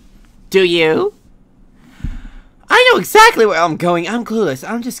going? Do you? I know exactly where I'm going. I'm clueless.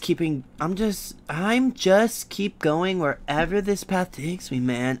 I'm just keep going wherever this path takes me,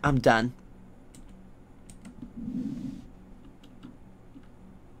 man. I'm done.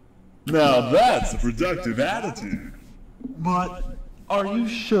 Now that's a productive attitude. But are you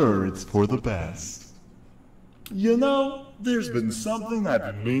sure it's for the best? You know, there's been something I've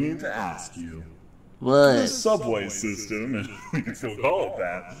been meaning to ask you. The What? subway system, if we can still call it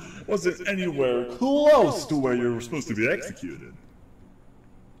that, wasn't anywhere close to where you were supposed to be executed.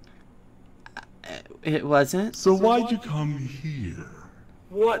 It wasn't? So why'd you come here?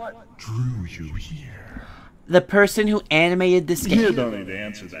 What drew you here? The person who animated this game. You don't need to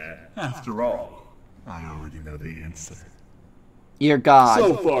answer that. After all, I already know the answer. Your god.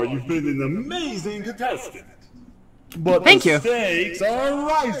 So far, you've been an amazing contestant. But Thank you. the stakes are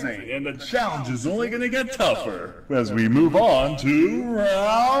rising, and the challenge is only going to get tougher as we move on to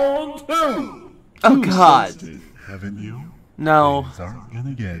round 2. Oh You've god. sensed it, haven't you? No. Things aren't going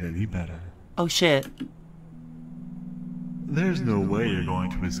to get any better. Oh shit. There's no way you're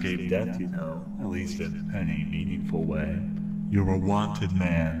going to escape death, you know. At least in any meaningful way. You're a wanted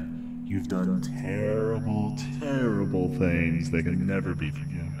man. You've done terrible, terrible things that can never be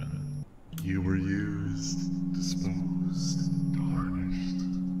forgiven. You were used, disposed, tarnished.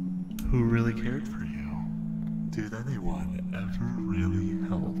 Who really cared for you? Did anyone ever really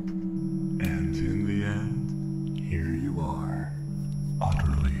help? And in the end, here you are.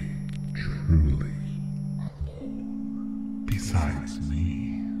 Utterly, truly alone. Besides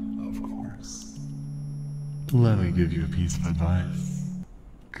me, of course. Let me give you a piece of advice.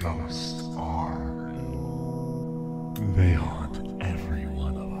 Ghosts are... they haunt every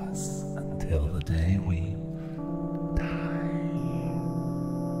one of us until the day we die.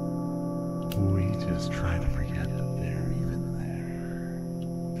 We just try to forget that they're even there.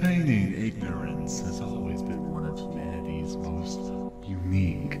 Feigning ignorance has always been one of humanity's most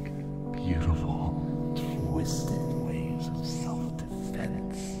unique, beautiful, twisted ways of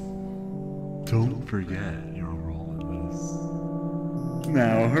self-defense. Don't forget your role in this.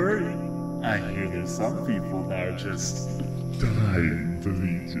 Now hurry. I hear there's some people that are just dying to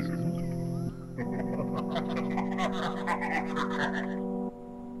meet you.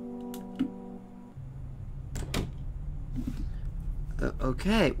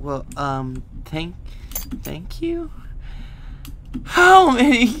 Okay, well, thank you? How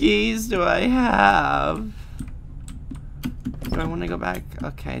many keys do I have? Do I want to go back?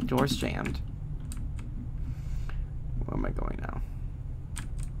 Okay, door's jammed. Where am I going now?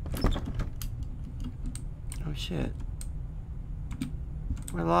 Oh shit.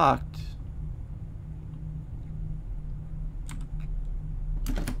 We're locked.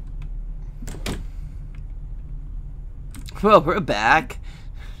 Well, we're back.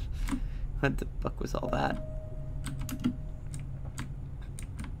 What the fuck was all that?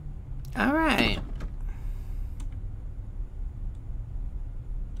 Alright.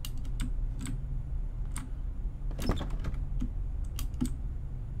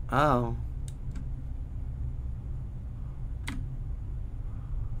 Oh.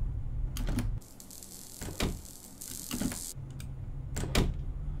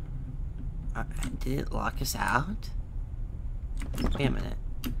 Did it lock us out? Wait a minute.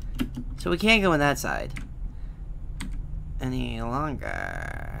 So we can't go on that side any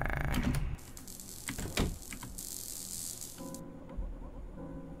longer.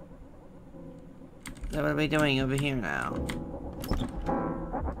 So what are we doing over here now?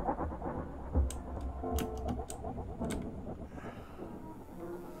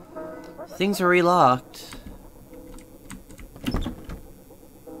 Things are relocked.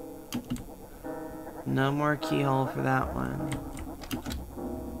 No more keyhole for that one.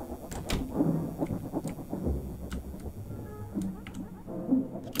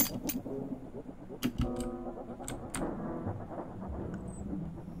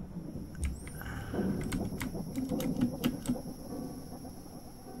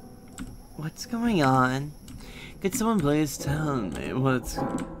 What's going on? Could someone please tell me what's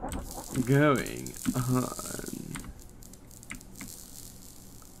going on?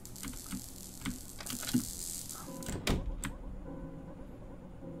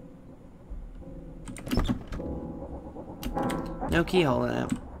 No keyhole in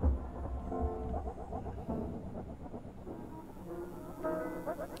it.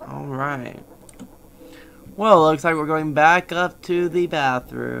 Alright. Well, looks like we're going back up to the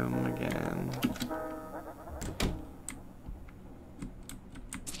bathroom again.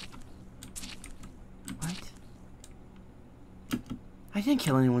 What? I didn't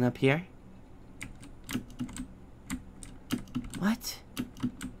kill anyone up here. What?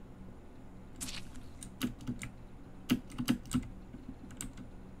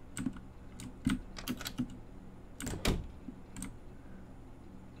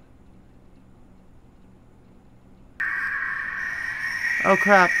 Oh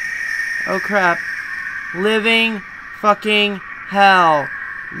crap. Oh crap. Living fucking hell.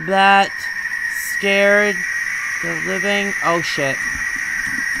 That scared the living... Oh shit.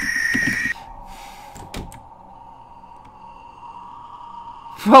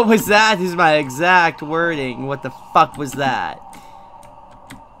 What was that? Is my exact wording. What the fuck was that?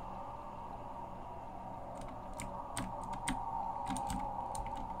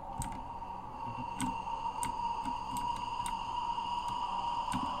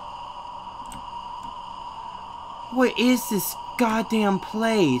 What is this goddamn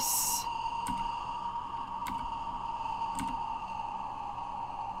place?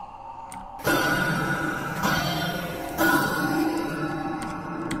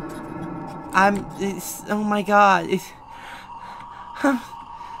 Oh my god, I'm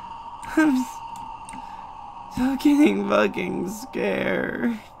so getting fucking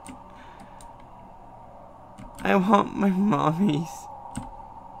scared. I want my mommies.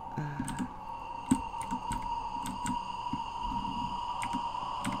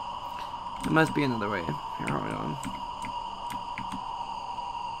 There must be another way. Here, hold on.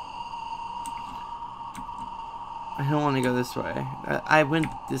 I don't want to go this way. I went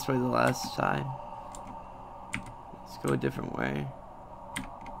this way the last time. Let's go a different way.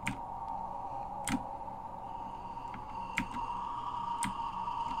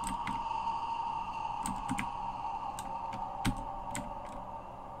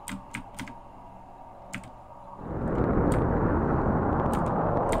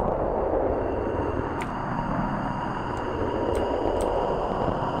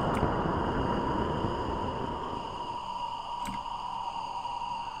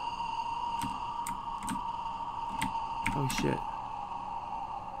 Oh shit.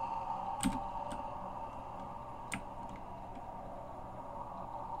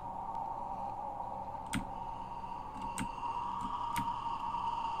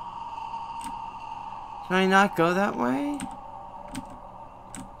 Can I not go that way?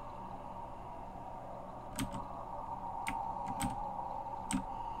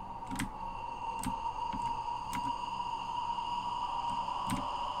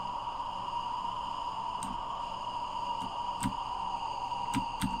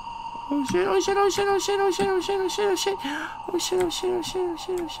 Oh shit, oh shit, oh shit, oh shit, oh shit, oh shit, oh shit, oh shit, oh shit, oh shit, oh shit, oh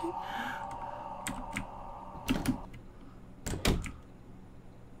shit, oh shit.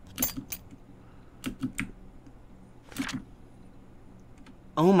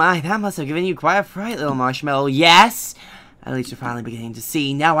 Oh my, that must have given you quite a fright, little marshmallow. Yes? At least you're finally beginning to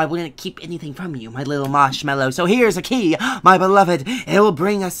see. Now I wouldn't keep anything from you, my little marshmallow. So here's a key, my beloved. It will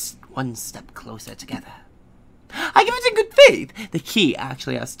bring us one step closer together. I give it in good faith. The key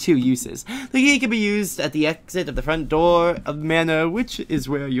actually has two uses. The key can be used at the exit of the front door of the manor, which is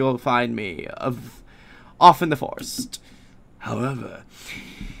where you'll find me, off in the forest. However,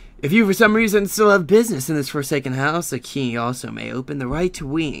 If you for some reason still have business in this forsaken house, a key also may open the right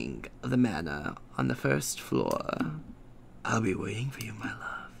wing of the manor on the first floor. I'll be waiting for you, my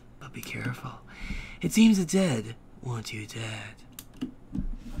love, but be careful. It seems the dead want you dead.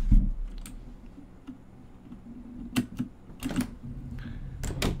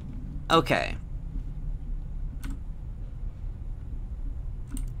 Okay.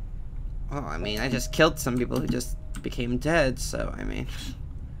 Well, I mean, I just killed some people who just became dead, so, I mean...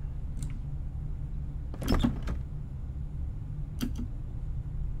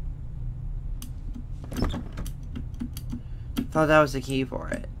 Thought that was the key for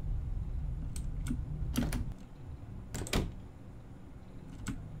it.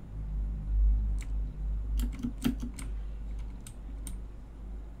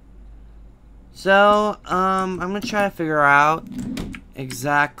 So, I'm gonna try to figure out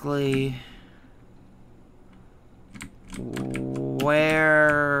exactly where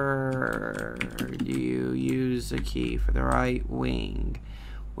do you use a key for the right wing,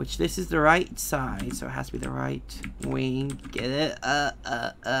 which this is the right side, so it has to be the right wing. Get it?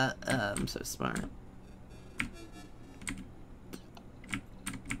 I'm so smart.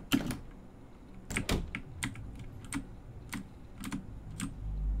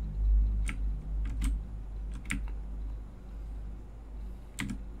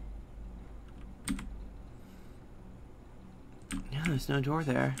 No, there's no door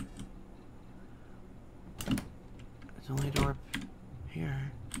there. There's only a door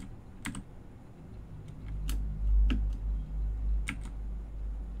here.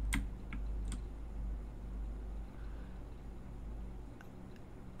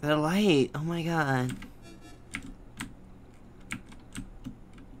 The light! Oh my god.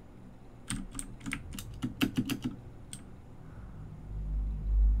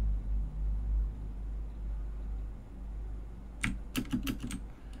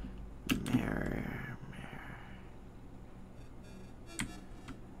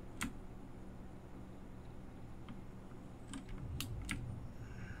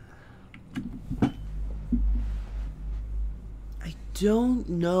 Don't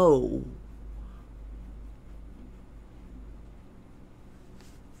know.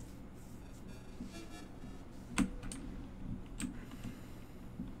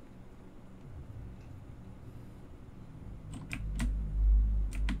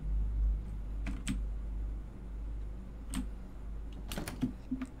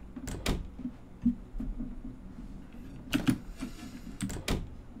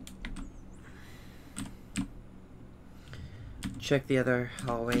 Check the other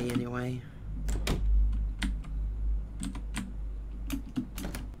hallway anyway.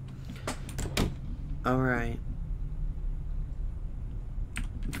 Alright.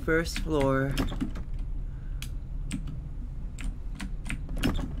 First floor.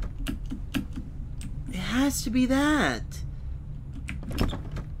 It has to be that.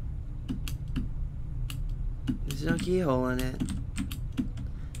 There's no keyhole in it.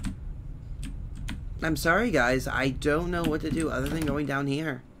 I'm sorry, guys. I don't know what to do other than going down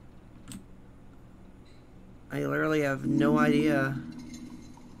here. I literally have no idea.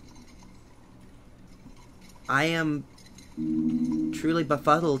 I am truly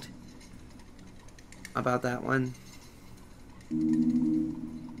befuddled about that one.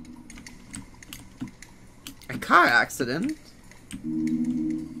 A car accident?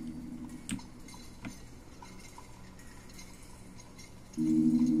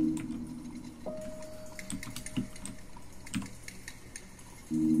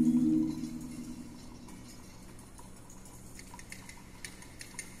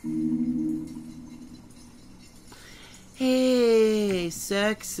 Hey,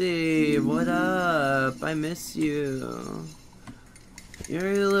 sexy, what up? I miss you. You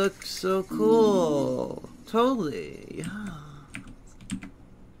look so cool. Totally, yeah.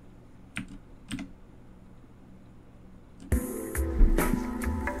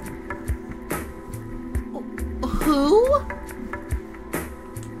 Who?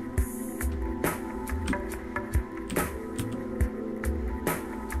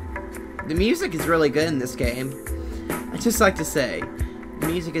 The music is really good in this game. I just like to say, the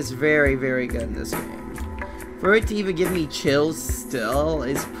music is very, very good in this game. For it to even give me chills still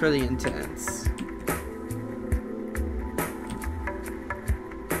is pretty intense.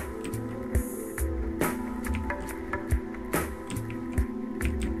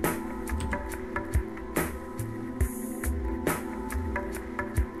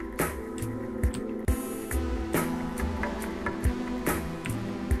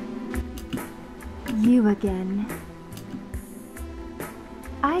 You again.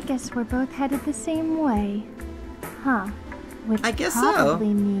 I guess we're both headed the same way. Huh. Which I guess so.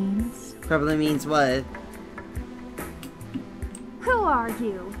 probably means Probably means what? Who are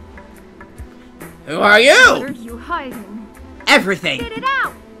you? Who are What you? are you hiding? Everything. Get it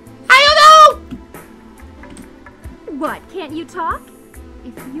out! I don't know! What, can't you talk?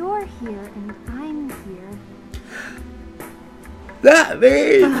 If you're here and I'm here... That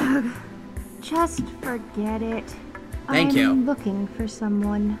means... Ugh, just forget it. Thank you. I'm looking for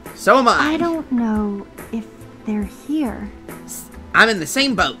someone. So am I. I don't know if they're here. I'm in the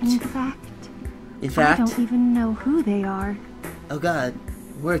same boat. In fact, In I fact... don't even know who they are. Oh god.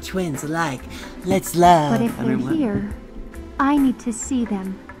 We're twins alike. Let's love. But if they're here, I need to see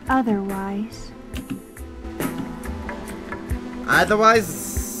them. Otherwise...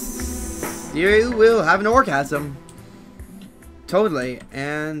 Otherwise, you will have an orgasm. Totally.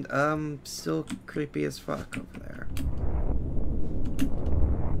 And, still creepy as fuck over there.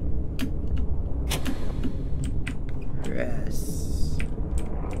 Press.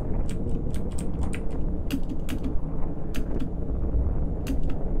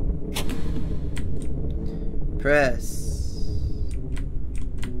 Press.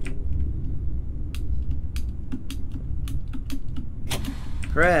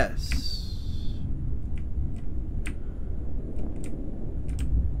 Press.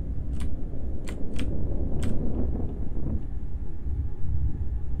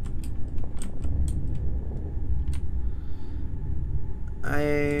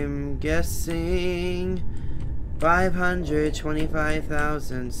 I'm guessing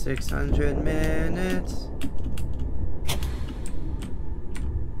 525,600 minutes.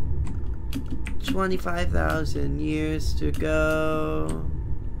 25,000 years to go.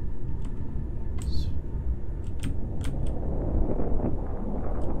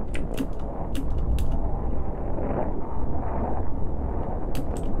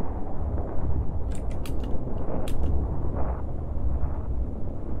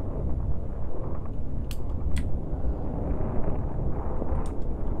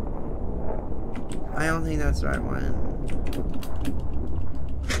 I don't think that's the right one.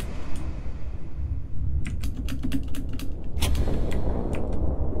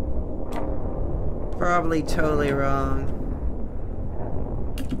 Probably totally wrong.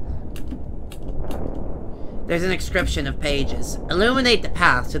 There's an inscription of pages. Illuminate the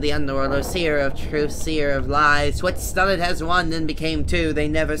path to the underworld, O seer of truth, seer of lies. What started as one then became two. They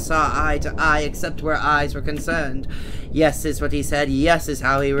never saw eye to eye except where eyes were concerned. Yes is what he said. Yes is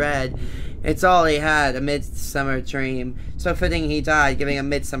how he read. It's all he had, a midsummer dream. So fitting he died, giving a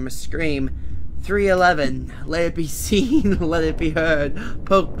midsummer scream. 311. Let it be seen, let it be heard.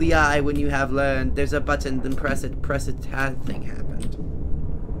 Poke the eye when you have learned. There's a button, then press it, that thing happened.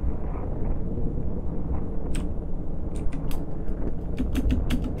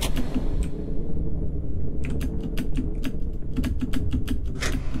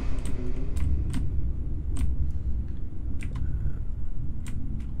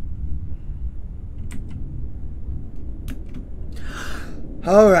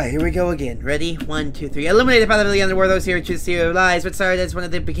 Alright, here we go again. Ready? 1, 2, 3. Illuminate the path of the underworld, those here choose to lies. What started as one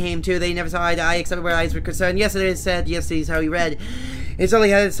of them became two. They never saw eye to eye except where eyes were concerned. Yes, it is said. Yes, it is how he read. It's all he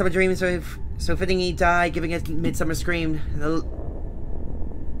had, summer dream, so fitting he died, giving a midsummer scream.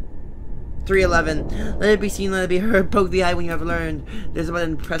 311. Let it be seen, let it be heard. Poke the eye when you have learned. There's a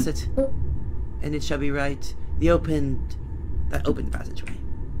button, press it, and it shall be right. That opened the passageway.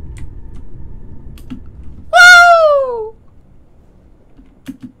 Woo!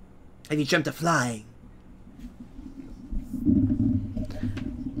 Have you dreamt of flying?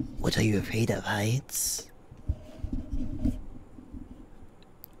 What are you afraid of, heights?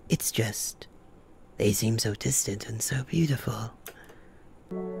 It's just, they seem so distant and so beautiful.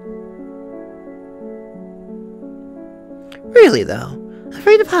 Really though,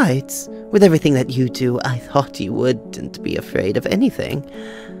 afraid of heights? With everything that you do, I thought you wouldn't be afraid of anything.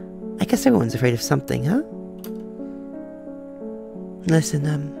 I guess everyone's afraid of something, huh?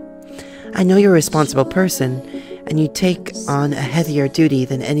 Listen, I know you're a responsible person, and you take on a heavier duty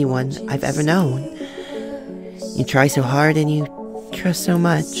than anyone I've ever known. You try so hard and you trust so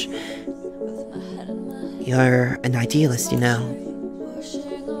much. You're an idealist, you know.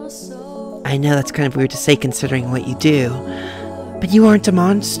 I know that's kind of weird to say considering what you do, but you aren't a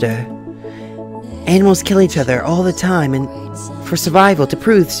monster. Animals kill each other all the time, and for survival, to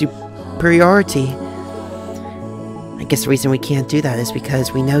prove superiority. I guess the reason we can't do that is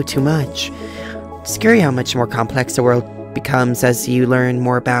because we know too much. It's scary how much more complex the world becomes as you learn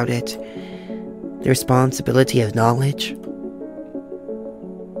more about it. The responsibility of knowledge.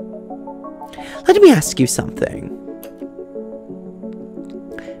 Let me ask you something.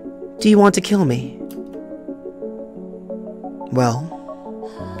 Do you want to kill me? Well,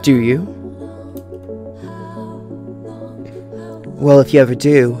 do you? Well, if you ever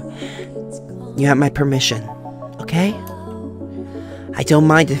do, you have my permission, okay? I don't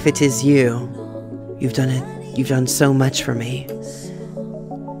mind if it is you. You've done so much for me.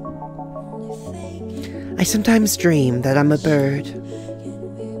 I sometimes dream that I'm a bird.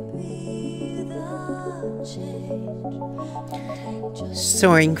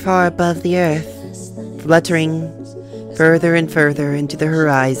 Soaring far above the earth, fluttering further and further into the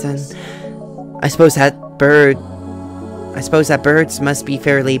horizon. I suppose that birds must be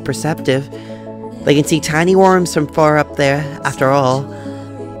fairly perceptive. They can see tiny worms from far up there, after all.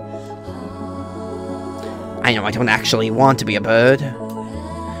 I know I don't actually want to be a bird.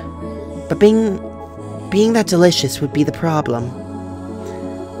 But being that delicious would be the problem.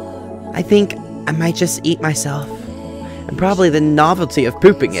 I think I might just eat myself. And probably the novelty of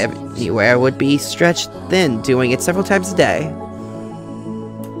pooping anywhere would be stretched thin, doing it several times a day.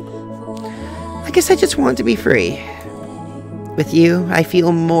 I guess I just want to be free. With you, I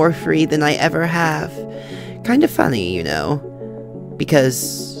feel more free than I ever have. Kind of funny, you know.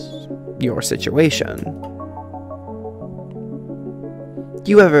 Because your situation. Do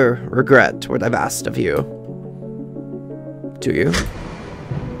you ever regret what I've asked of you? Do you?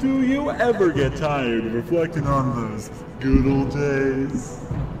 Do you ever get tired of reflecting on those good old days?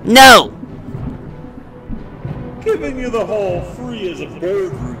 No! Giving you the whole free as a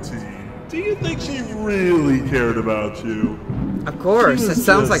bird routine, do you think she really cared about you? Of course, She it was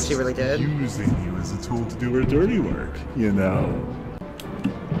sounds like just she really did. using you as a tool to do her dirty work, you know.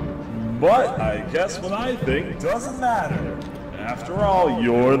 But I guess what I think doesn't matter. After all,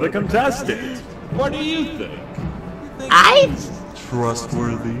 you're the contestant. What do you think?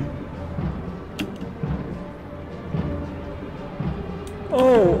 Trustworthy?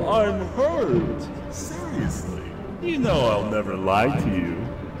 Oh, I'm hurt. Seriously. You know I'll never lie to you.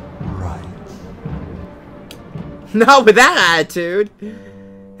 Right. Not with that attitude.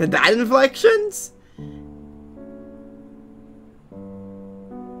 And that inflections?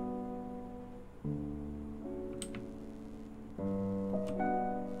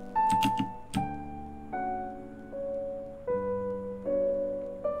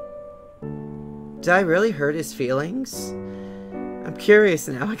 Did I really hurt his feelings? I'm curious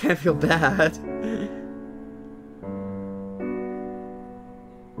now. I kind of feel bad.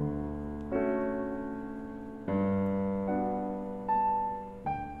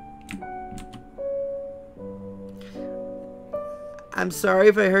 I'm sorry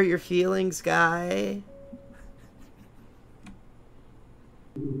if I hurt your feelings, guy.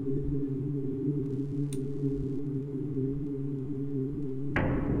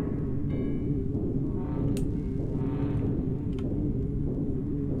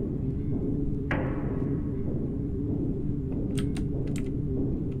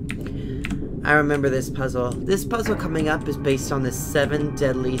 I remember this puzzle. This puzzle coming up is based on the 7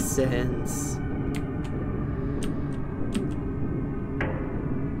 deadly sins.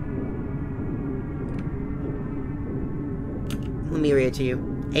 Let me read it to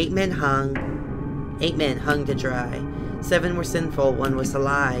you. 8 men hung to dry. 7 were sinful, 1 was a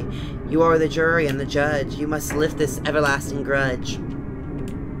lie. You are the jury and the judge. You must lift this everlasting grudge.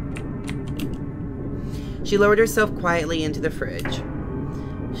 She lowered herself quietly into the fridge.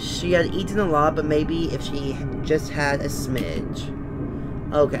 She had eaten a lot, but maybe if she just had a smidge.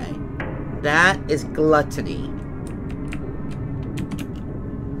 Okay. That is gluttony.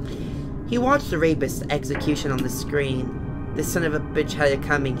 He watched the rapist's execution on the screen. This son of a bitch had it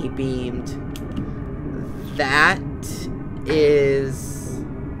coming, he beamed. That is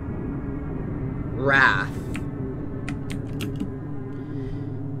wrath.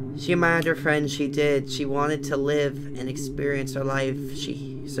 She admired her friend, she did. She wanted to live and experience her life,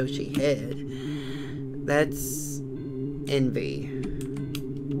 so she hid. That's envy.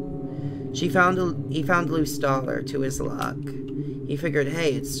 He found a loose dollar to his luck. He figured,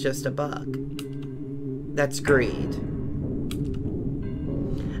 hey, it's just $1. That's greed.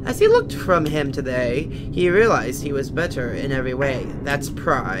 As he looked from him today, he realized he was better in every way. That's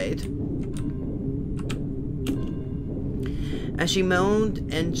pride. As she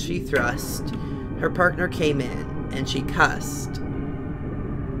moaned and she thrust, her partner came in and she cussed.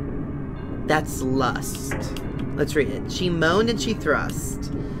 That's lust. Let's read it. She moaned and she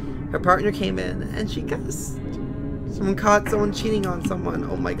thrust. Her partner came in and she cussed. Someone caught someone cheating on someone.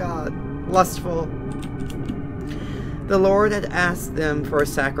 Oh my god. Lustful. The Lord had asked them for a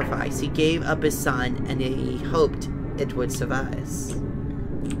sacrifice. He gave up his son and he hoped it would suffice.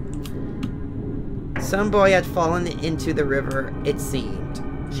 Some boy had fallen into the river, it seemed.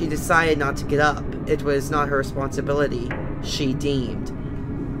 She decided not to get up. It was not her responsibility, she deemed.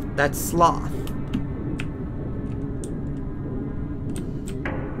 That's sloth.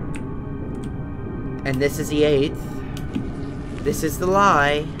 And this is the 8th. This is the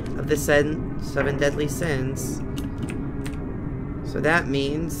lie of the 7 deadly sins. So that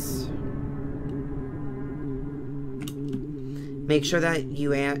means... make sure that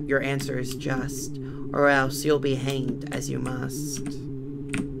your answer is just, or else you'll be hanged as you must.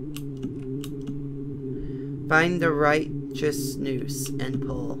 Find the righteous noose and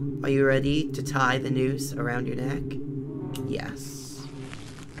pull. Are you ready to tie the noose around your neck? Yes.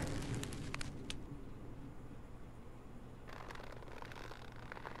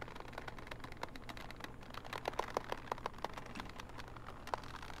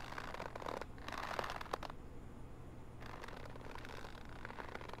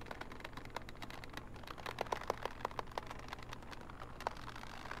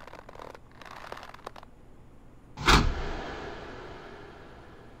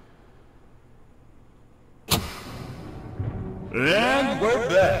 And we're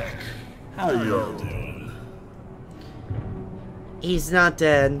back. How y'all doing? He's not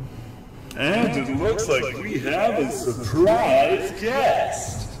dead. And it looks like we have a surprise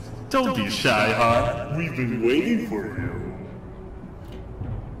guest. Don't be shy, hon. We've been waiting for you.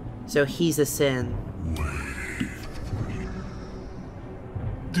 So he's a sin.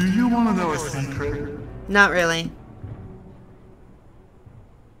 Do you want to know a secret? Not really.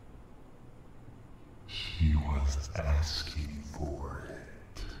 She was asking for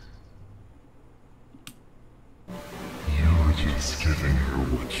it. You were just giving her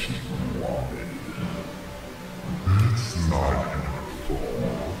what she wanted. It's not your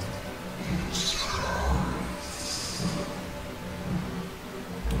fault. It's hers.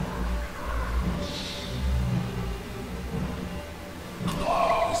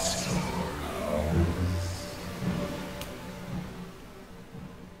 Close your eyes.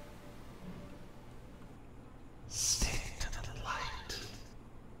 Stick to the light.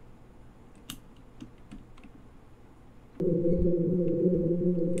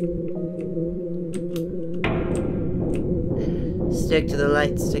 Stick to the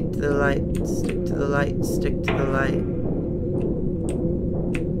light, stick to the light, stick to the light, stick to the light.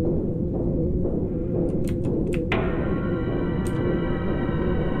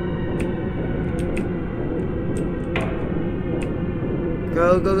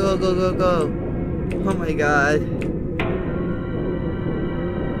 Go, go, go, go, go, go. Oh my god.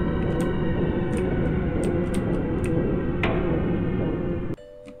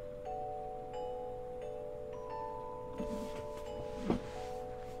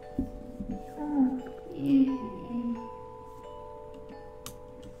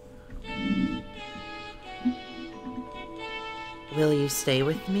 Will you stay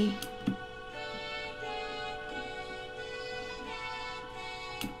with me?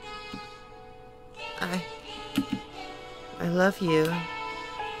 I love you.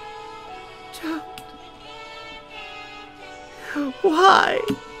 Don't. Why?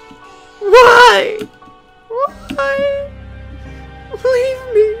 Why? Why? Leave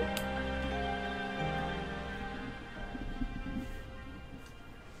me.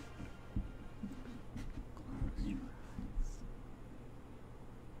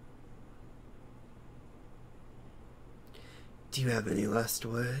 Do you have any last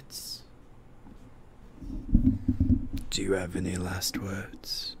words? Do you have any last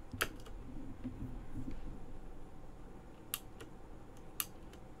words?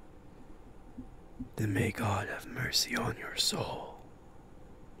 Then may God have mercy on your soul.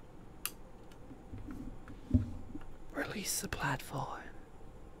 Release the platform.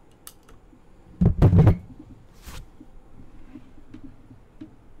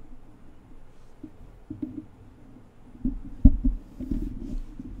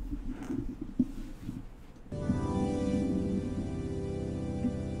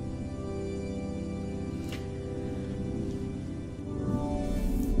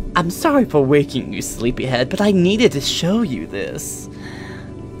 I'm sorry for waking you, sleepyhead, but I needed to show you this.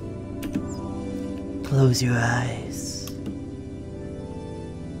 Close your eyes.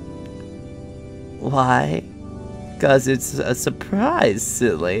 Why? 'Cause it's a surprise,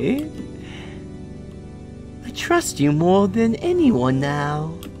 silly. I trust you more than anyone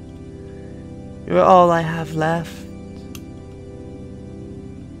now. You're all I have left.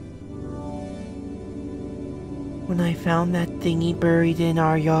 When I found that thingy buried in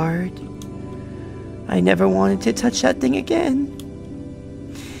our yard, I never wanted to touch that thing again.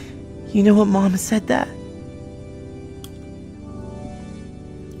 You know what Mom said that?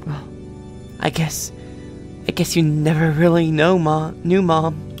 Well, I guess you never really knew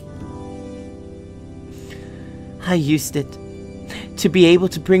Mom. I used it to be able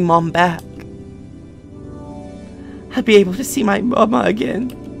to bring Mom back. I'd be able to see my mama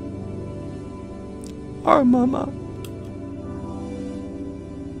again. our mama.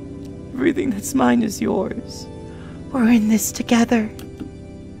 Everything that's mine is yours. We're in this together.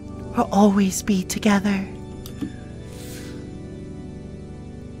 We'll always be together.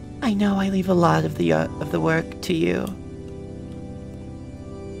 I know I leave a lot of the work to you.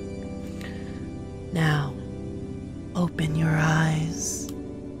 Now, open your eyes.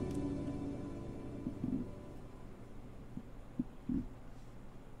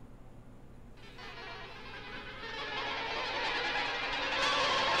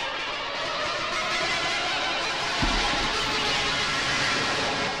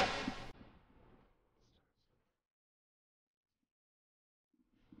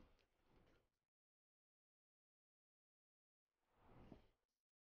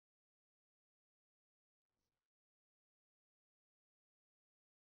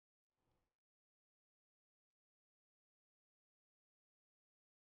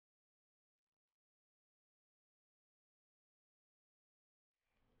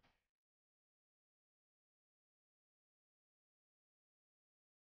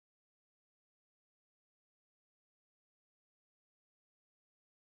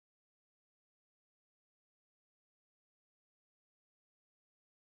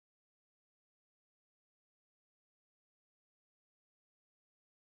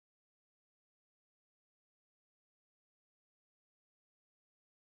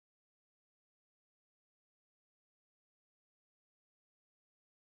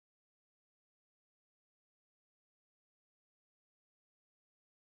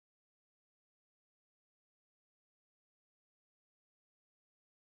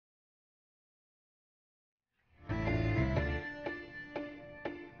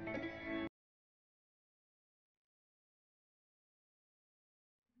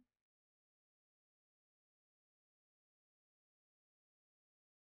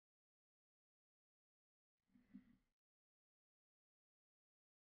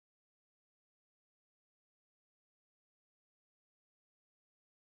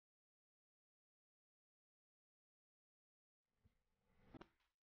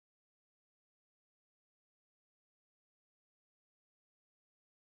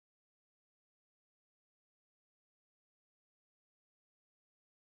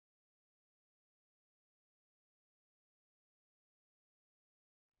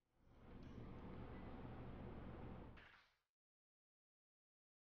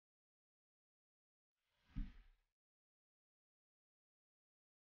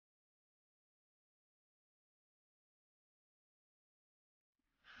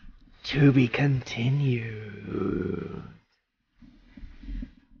 To be continued.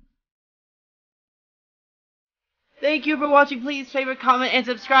 Thank you for watching. Please favorite, comment, and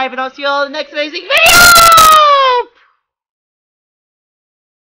subscribe, and I'll see you all in the next amazing video!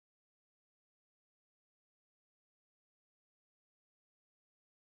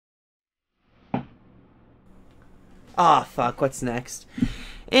 Aw, fuck, what's next?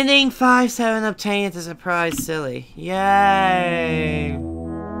 Ending 5-7 obtained as a surprise silly. Yay!